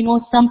have,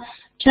 some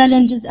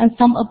challenges and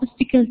some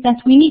obstacles that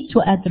we need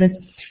to address.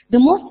 The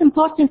most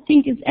important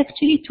thing is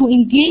actually to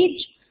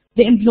engage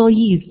the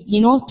employees,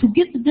 to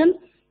give them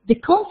the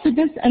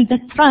confidence and the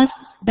trust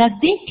that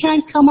they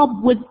can come up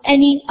with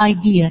any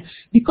idea.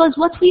 Because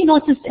what we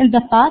noticed in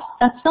the past,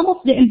 that some of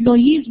the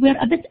employees were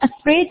a bit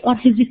afraid or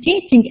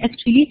hesitating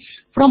actually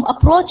from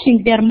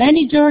approaching their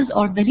managers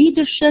or the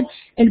leadership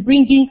and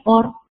bringing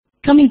or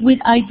coming with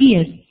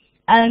ideas.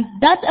 And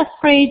that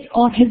afraid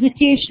or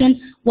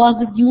hesitation was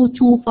due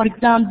to, for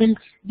example,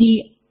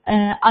 the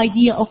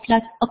idea of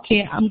like,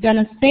 okay, I'm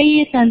gonna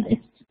say it and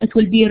it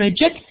will be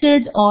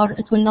rejected or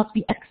it will not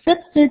be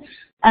accepted,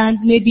 and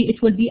maybe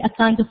it will be a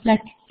kind of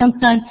like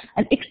sometimes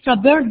an extra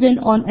burden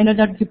on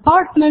another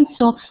department,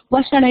 so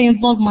why shall I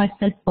involve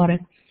myself for it?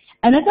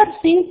 Another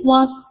thing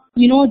was,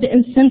 the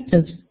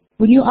incentives.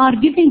 When you are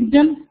giving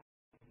them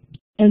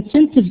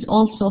incentives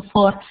also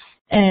for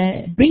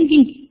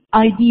bringing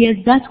ideas,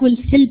 that will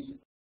help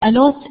a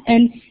lot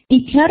in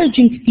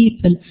encouraging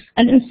people.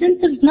 And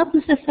incentives not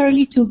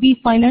necessarily to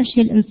be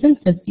financial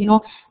incentives,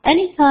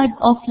 any type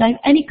of like,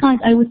 any kind,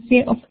 I would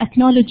say, of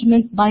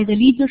acknowledgement by the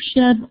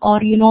leadership,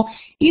 or,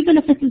 even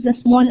if it is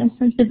a small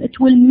incentive, it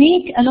will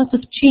make a lot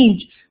of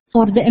change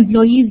for the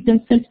employees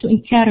themselves to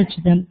encourage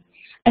them.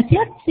 A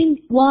third thing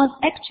was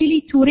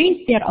actually to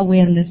raise their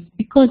awareness,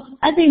 because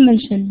as I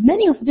mentioned,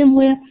 many of them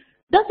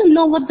doesn't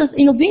know what does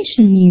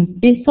innovation mean.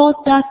 They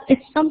thought that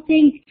it's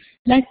something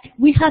like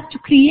we have to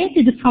create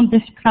it from the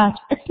scratch.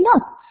 It's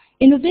not.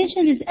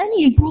 Innovation is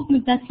any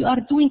improvement that you are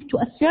doing to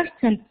a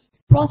certain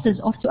process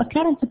or to a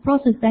current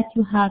process that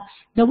you have.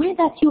 The way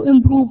that you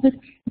improve it,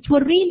 it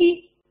will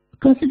really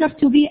consider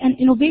to be an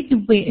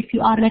innovative way. If you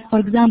are like, for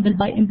example,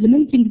 by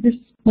implementing this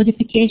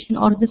modification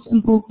or this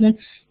improvement,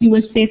 you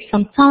will save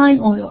some time,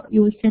 or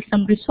you will save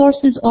some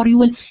resources, or you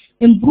will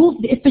improve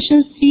the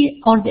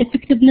efficiency or the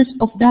effectiveness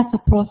of that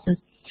process.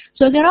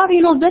 So there are,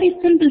 very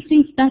simple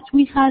things that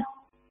we had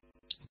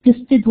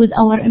tested with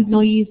our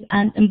employees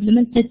and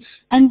implemented,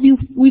 and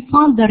we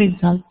found the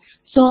result.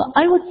 So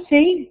I would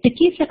say the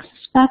key success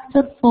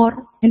factor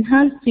for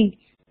enhancing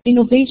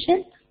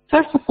innovation,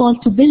 first of all,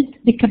 to build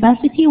the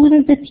capacity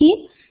within the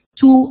team,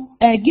 to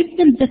give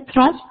them the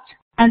trust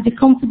and the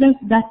confidence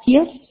that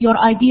yes, your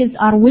ideas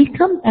are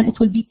welcome and it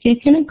will be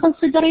taken in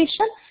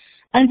consideration.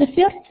 And the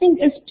third thing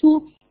is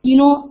to,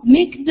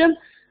 make them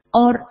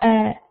or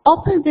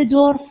open the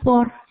door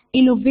for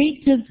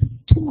innovative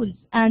tools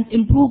and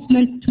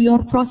improvement to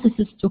your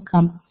processes to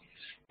come.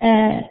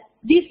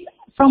 This,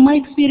 from my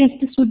experience,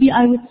 this would be,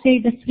 I would say,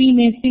 the three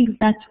main things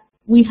that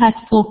we had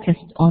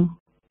focused on.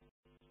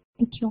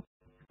 Thank you.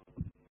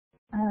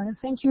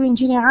 Thank you,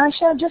 Engineer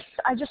Aisha.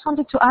 I just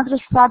wanted to address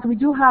that we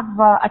do have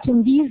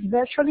attendees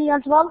virtually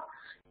as well.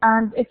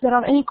 And if there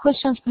are any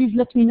questions, please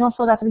let me know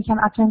so that we can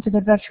attend to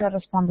the virtual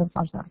respondents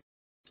as well.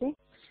 Okay?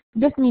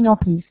 Let me know,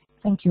 please.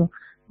 Thank you.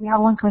 We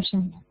have one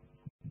question.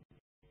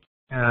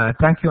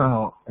 Thank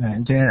you,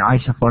 Engineer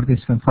Aisha, for this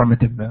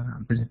informative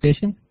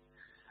presentation.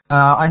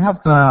 I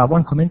have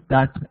one comment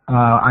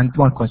and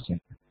one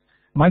question.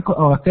 My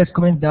first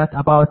comment that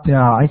about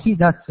I see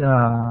that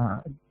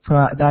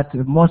that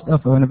most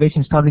of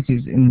innovation studies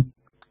is in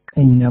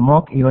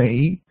MOOC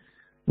UAE,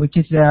 which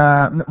is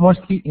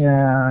mostly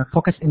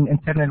focused in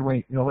internal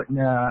way,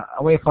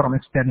 away from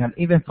external.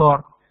 Even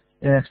for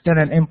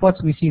external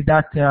inputs, we see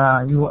that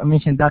you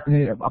mentioned that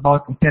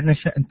about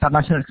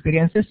international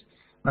experiences.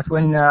 But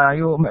when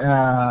you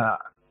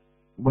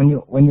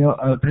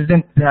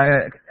present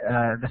the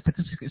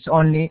statistics, it's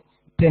only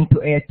 10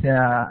 to 8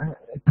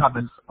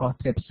 travels or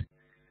trips.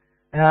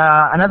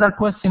 Another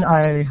question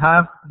I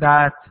have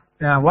that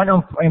one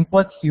of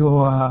inputs you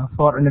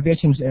for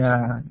innovations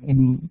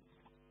in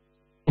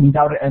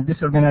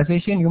this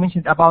organization, you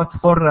mentioned about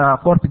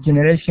fourth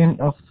generation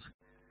of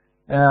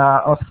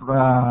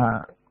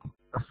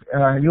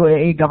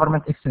UAE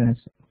government excellence.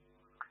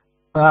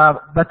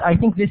 But I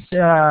think this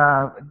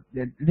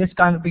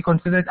can be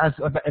considered as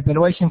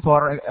evaluation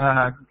for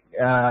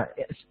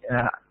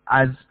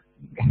as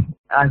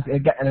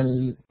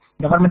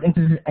government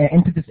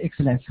entities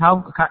excellence.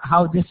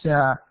 How this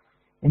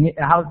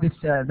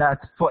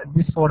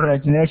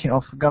fourth generation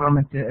of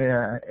government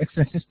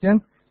excellence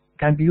system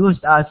can be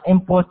used as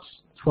inputs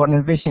for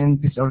innovation in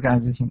this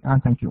organization.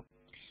 And thank you.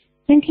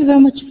 Thank you very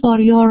much for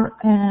your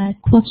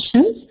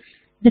questions.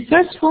 The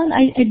first one,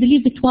 I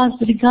believe it was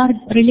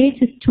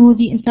related to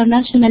the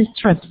international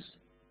trips,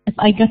 if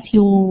I got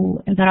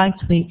you in the right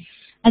way.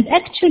 And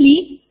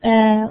actually,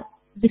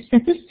 the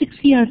statistics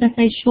here that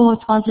I showed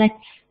was like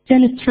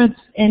 10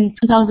 trips in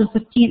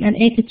 2015 and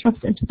 80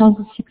 trips in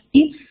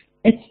 2016.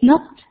 It's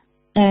not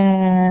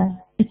a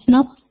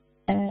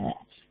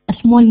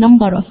small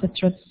number of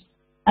trips.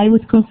 I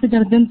would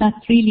consider them that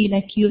really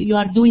like you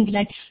are doing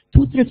like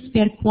 2 trips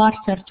per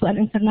quarter to an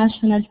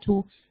international,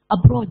 to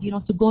abroad,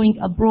 to going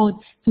abroad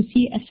to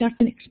see a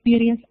certain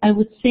experience. I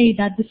would say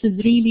that this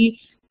is really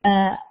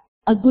a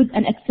good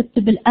and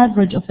acceptable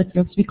average of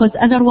trips, because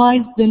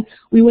otherwise then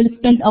we will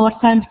spend our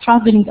time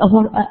traveling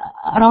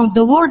around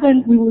the world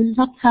and we will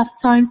not have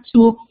time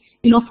to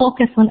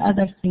focus on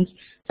other things.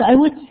 So I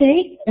would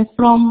say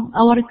from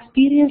our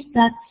experience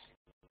that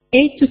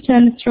 8 to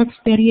 10 trips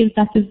per year,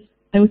 that is,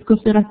 I would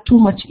consider too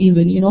much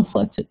even,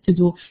 to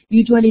do.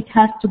 Usually it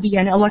has to be,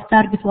 and our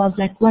target was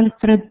like 1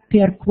 trip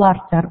per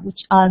quarter,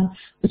 which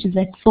is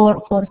like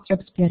 4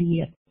 trips per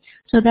year.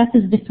 So that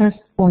is the first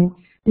point.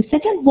 The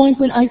second point,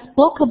 when I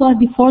spoke about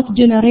the fourth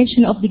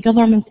generation of the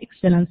government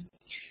excellence,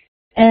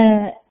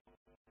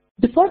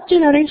 the fourth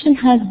generation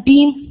has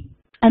been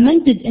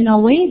amended in a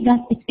way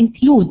that it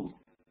includes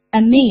a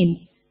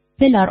main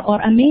pillar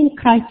or a main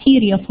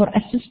criteria for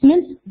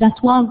assessment that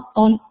was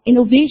on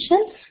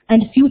innovation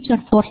and future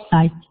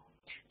foresight.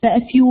 So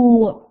if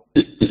you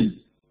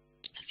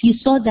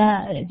saw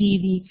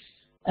the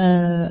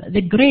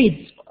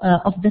grades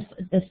of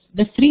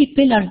the 3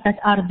 pillars that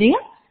are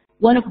there,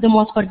 one of them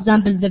was, for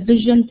example, the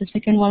vision. The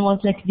second one was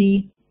like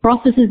the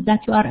processes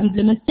that you are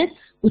implemented,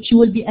 which you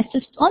will be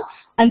assessed on.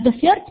 And the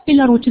third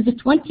pillar, which is the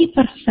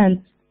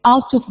 20%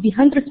 out of the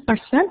 100%,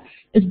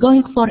 is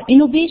going for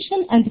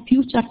innovation and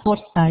future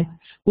foresight,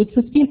 with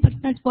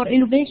 15% for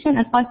innovation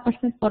and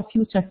 5% for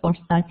future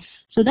foresight.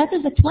 So that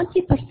is the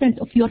 20%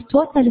 of your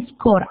total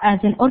score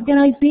as an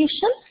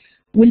organization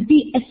will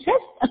be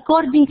assessed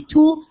according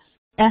to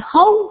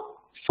how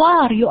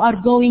far you are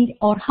going,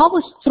 or how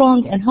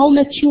strong and how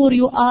mature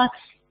you are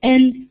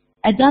in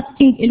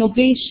adapting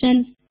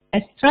innovation,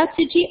 a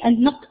strategy, and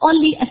not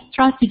only a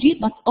strategy,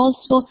 but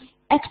also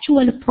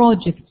actual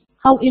projects.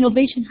 How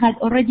innovation had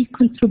already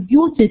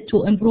contributed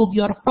to improve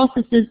your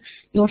processes,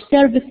 your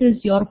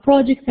services, your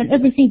projects, and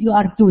everything you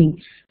are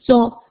doing.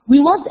 So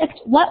we want,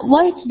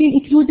 why it's been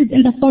included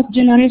in the fourth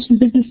generation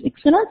business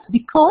excellence,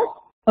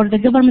 or the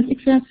government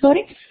excellence,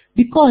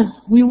 because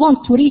we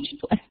want to reach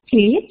to a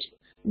stage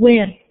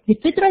where the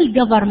federal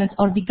government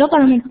or the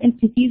government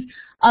entities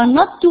are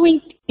not doing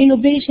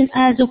innovation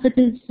as if it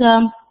is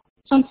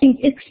something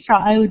extra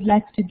I would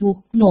like to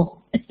do.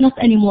 No, it's not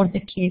anymore the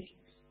case.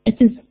 It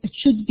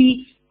should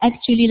be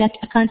actually like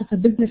a kind of a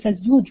business as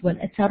usual.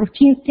 It's a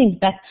routine thing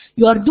that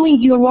you are doing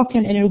your work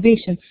in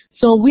innovation.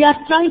 So we are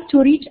trying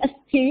to reach a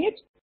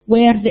stage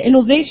where the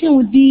innovation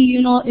would be,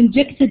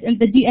 injected in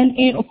the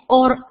DNA of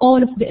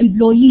all of the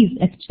employees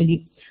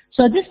actually.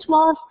 So this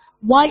was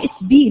why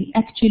it's been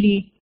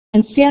actually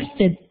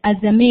inserted as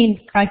the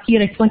main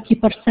criteria,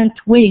 20%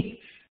 weight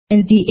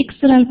in the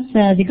excellence,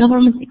 the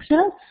government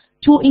excellence,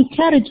 to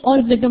encourage all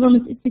of the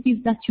government entities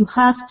that you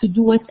have to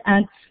do it,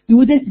 and you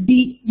wouldn't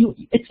be,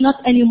 it's not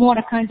anymore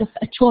a kind of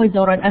a choice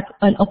or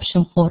an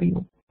option for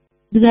you.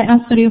 Did I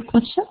answer your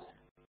question?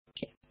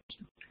 Okay.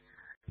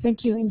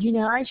 Thank you,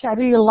 Engineer Aisha. I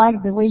really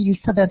like the way you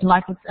said it,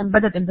 like it's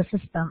embedded in the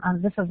system,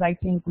 and this is, I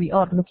think, we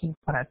are looking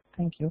for it.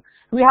 Thank you.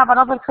 Do we have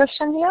another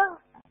question here?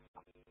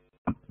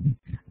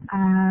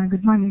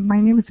 Good morning.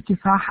 My name is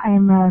Kifah. I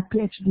am a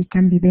PhD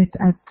candidate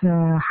at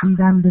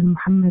Hamdan bin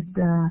Mohammed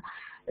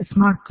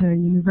Smart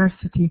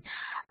University.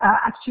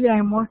 Actually, I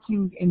am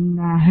working in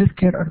a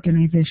healthcare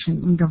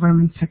organization in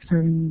government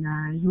sector in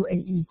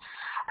UAE.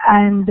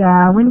 And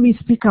when we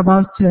speak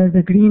about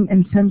the green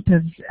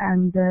incentives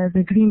and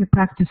the green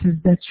practices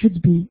that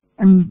should be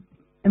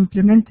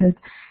implemented,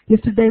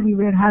 yesterday we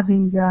were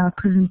having a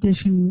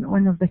presentation,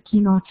 one of the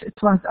keynotes. It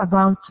was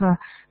about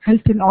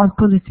health in all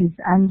policies,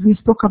 and we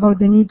spoke about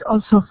the need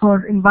also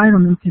for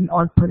environment in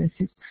all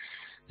policies.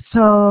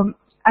 So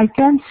I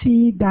can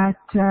see that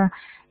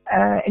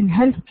in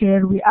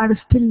healthcare we are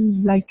still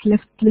like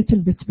left little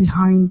bit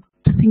behind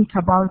to think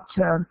about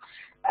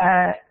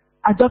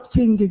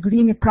adopting the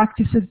green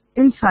practices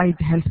inside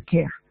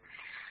healthcare.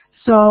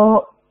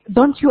 So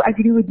don't you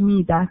agree with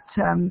me that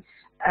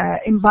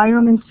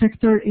environment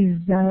sector is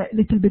a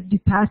little bit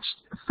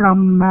detached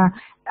from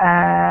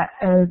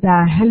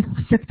the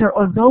health sector?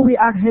 Although we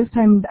are health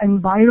and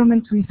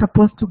environment, we're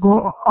supposed to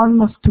go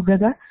almost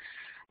together.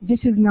 This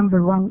is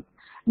number one.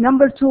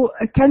 Number two,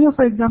 can you,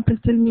 for example,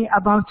 tell me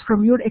about,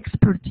 from your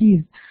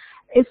expertise,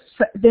 if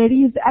there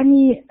is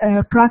any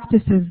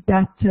practices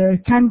that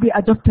can be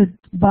adopted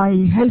by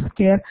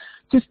healthcare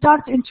to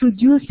start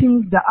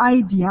introducing the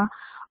idea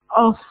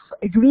of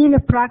green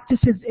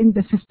practices in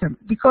the system?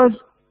 Because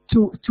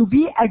to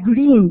be a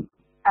green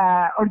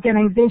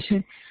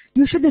organization,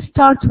 you should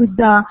start with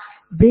the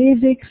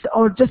basics,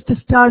 or just to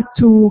start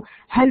to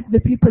help the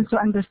people to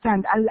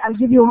understand. I'll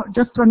give you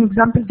just one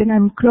example, then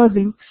I'm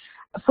closing.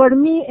 For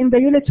me, in the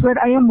unit where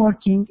I am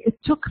working, it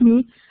took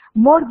me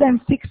more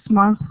than 6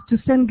 months to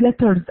send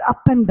letters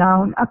up and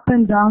down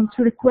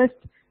to request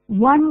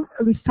one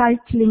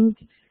recycling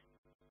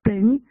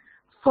bin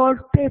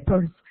for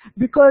papers,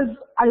 because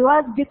I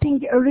was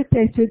getting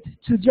irritated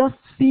to just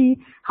see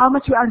how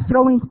much we are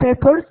throwing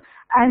papers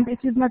and it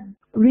is not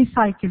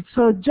recycled.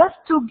 So just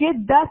to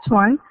get that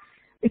one,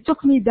 it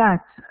took me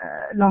that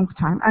long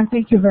time. And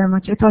thank you very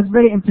much. It was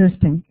very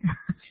interesting.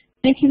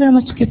 Thank you very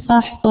much,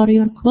 Kifah, for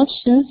your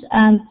questions.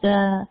 And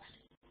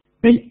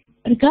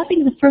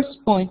regarding the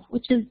first point,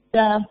 which is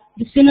the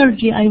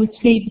synergy, I would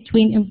say,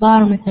 between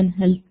environment and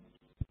health.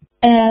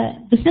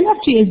 The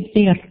synergy is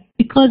there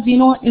because,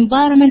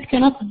 environment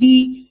cannot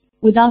be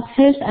without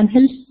health, and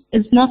health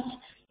is not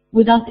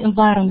without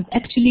environment.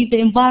 Actually, the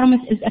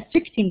environment is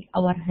affecting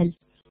our health.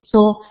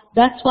 So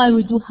that's why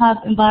we do have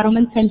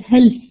environmental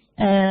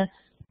health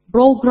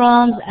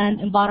programs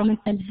and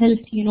environmental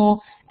health,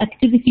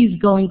 activities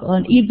going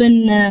on.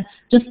 Even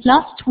just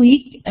last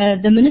week,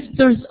 the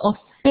ministers of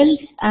health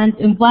and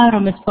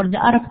environment for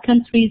the Arab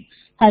countries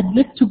had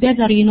met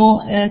together,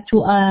 to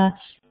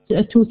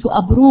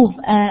approve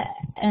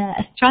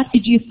a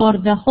strategy for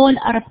the whole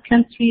Arab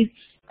countries,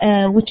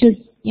 which is,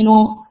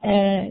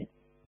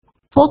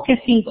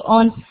 focusing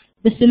on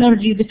the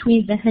synergy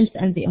between the health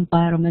and the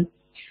environment.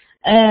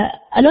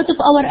 A lot of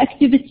our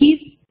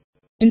activities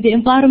in the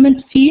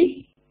environment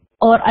field,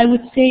 or I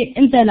would say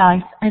in the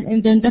life and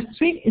in the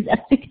industry, is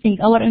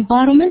affecting our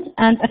environment,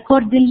 and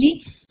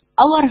accordingly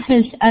our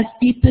health as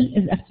people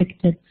is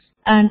affected.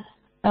 And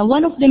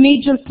one of the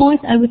major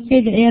points, I would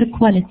say, the air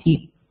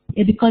quality,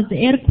 because the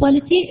air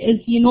quality is,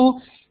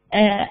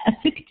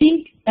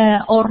 affecting,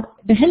 or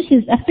the health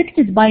is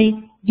affected by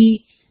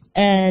the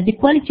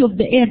quality of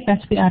the air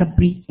that we are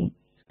breathing.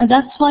 And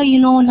that's why,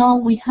 now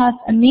we have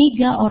a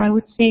mega, or I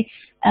would say,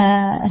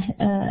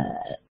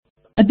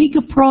 a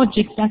bigger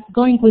project that's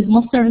going with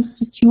Masdar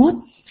Institute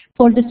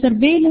for the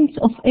surveillance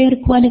of air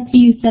quality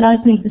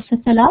utilizing the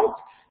satellite,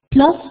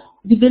 plus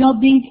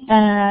developing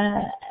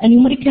a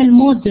numerical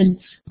model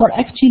for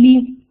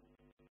actually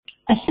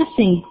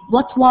assessing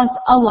what was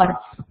our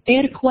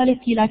air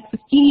quality like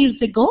 15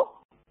 years ago,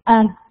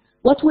 and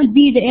what will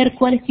be the air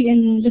quality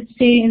in, let's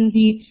say, in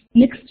the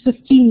next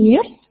 15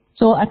 years.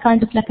 So a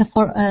kind of like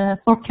a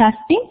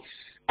forecasting,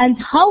 and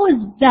how is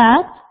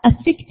that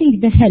affecting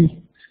the health?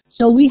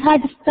 So we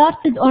had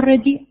started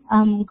already,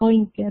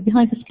 going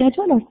behind the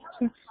schedule, or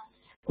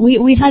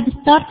we had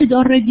started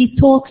already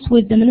talks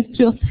with the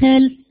Ministry of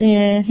Health,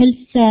 the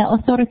Health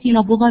Authority in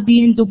Abu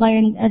Dhabi, in Dubai,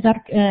 and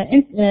other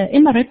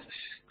Emirates,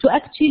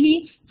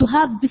 to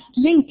have this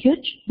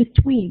linkage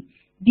between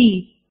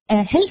the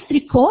health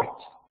records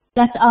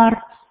that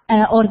are,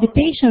 or the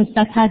patients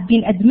that had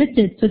been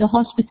admitted to the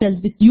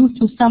hospitals due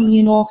to some,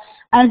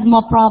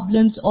 asthma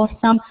problems or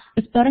some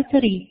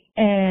respiratory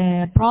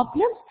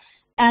problems,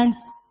 and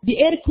the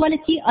air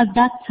quality at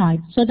that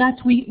side, so that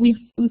we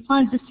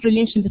find this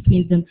relation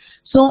between them.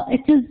 So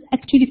it is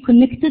actually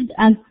connected,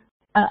 and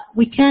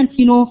we can't,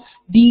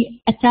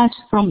 be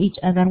attached from each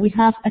other. We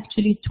have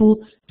actually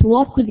to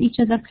work with each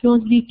other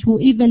closely, to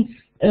even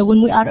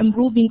when we are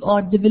improving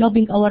or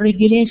developing our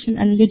regulation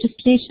and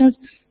legislations,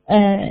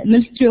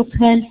 Ministry of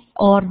Health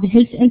or the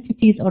health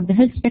entities or the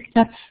health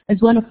sector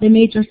is one of the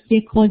major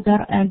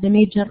stakeholders and the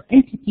major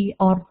entity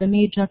or the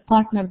major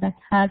partner that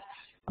has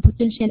a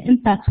potential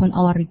impact on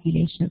our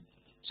regulation.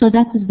 So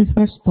that is the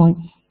first point.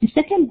 The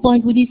second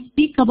point, we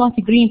speak about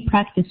green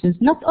practices,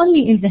 not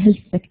only in the health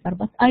sector,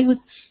 but I would,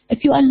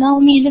 if you allow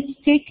me, let's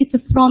take it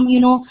from,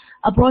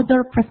 a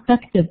broader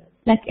perspective,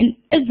 like in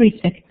every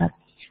sector.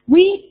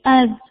 We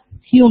as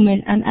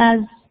human and as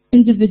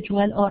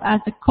individual or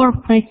as a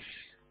corporate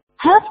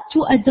have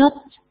to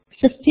adopt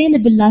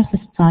sustainable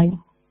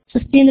lifestyle,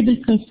 sustainable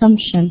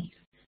consumption.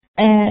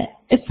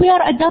 If we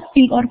are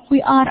adopting or if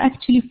we are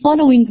actually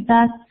following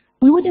that,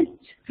 we wouldn't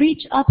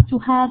reach up to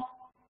have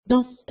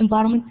those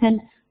environmental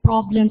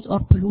problems or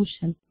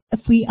pollution.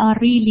 If we are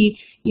really,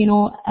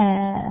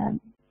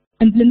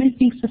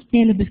 implementing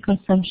sustainable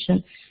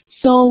consumption.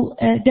 So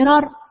there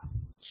are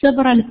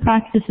several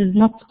practices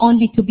not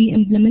only to be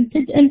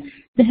implemented in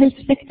the health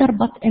sector,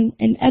 but in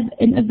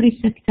every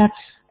sector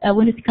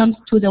when it comes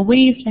to the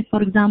waste, like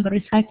for example,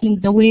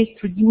 recycling the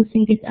waste,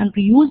 reducing it and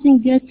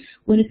reusing it.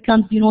 When it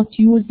comes, to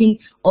using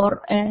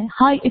or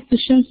high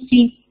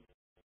efficiency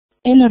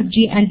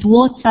energy and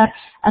water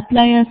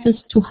appliances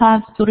to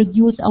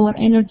reduce our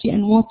energy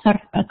and water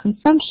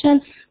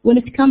consumption. When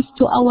it comes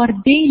to our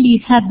daily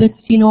habits,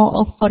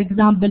 of, for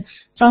example,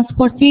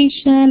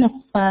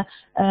 transportation,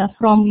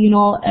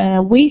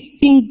 from,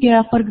 wasting,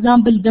 for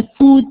example, the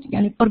food.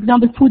 For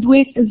example, food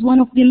waste is one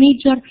of the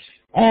major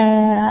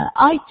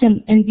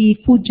item in the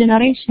food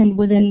generation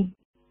within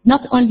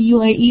not only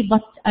UAE,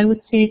 but I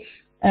would say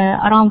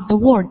around the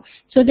world.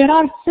 So there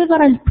are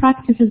several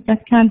practices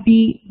that can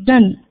be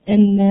done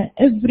in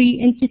every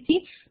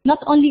entity, not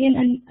only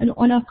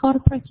on a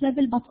corporate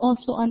level, but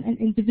also on an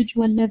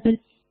individual level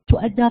to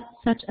adopt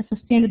such a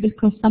sustainable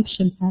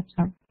consumption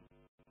pattern.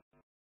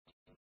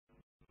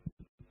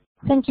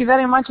 Thank you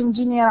very much,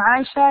 Engineer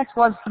Aisha. It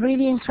was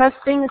really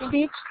interesting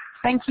speech.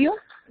 Thank you.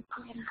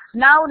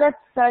 Now let's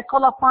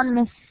call upon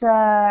Ms.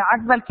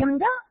 Akbar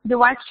Kimda, the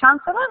Vice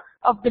Chancellor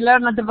of the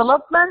Learner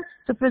Development,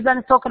 to present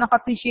a token of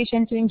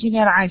appreciation to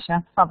Engineer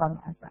Aisha. Tafadhal,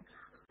 Akbar.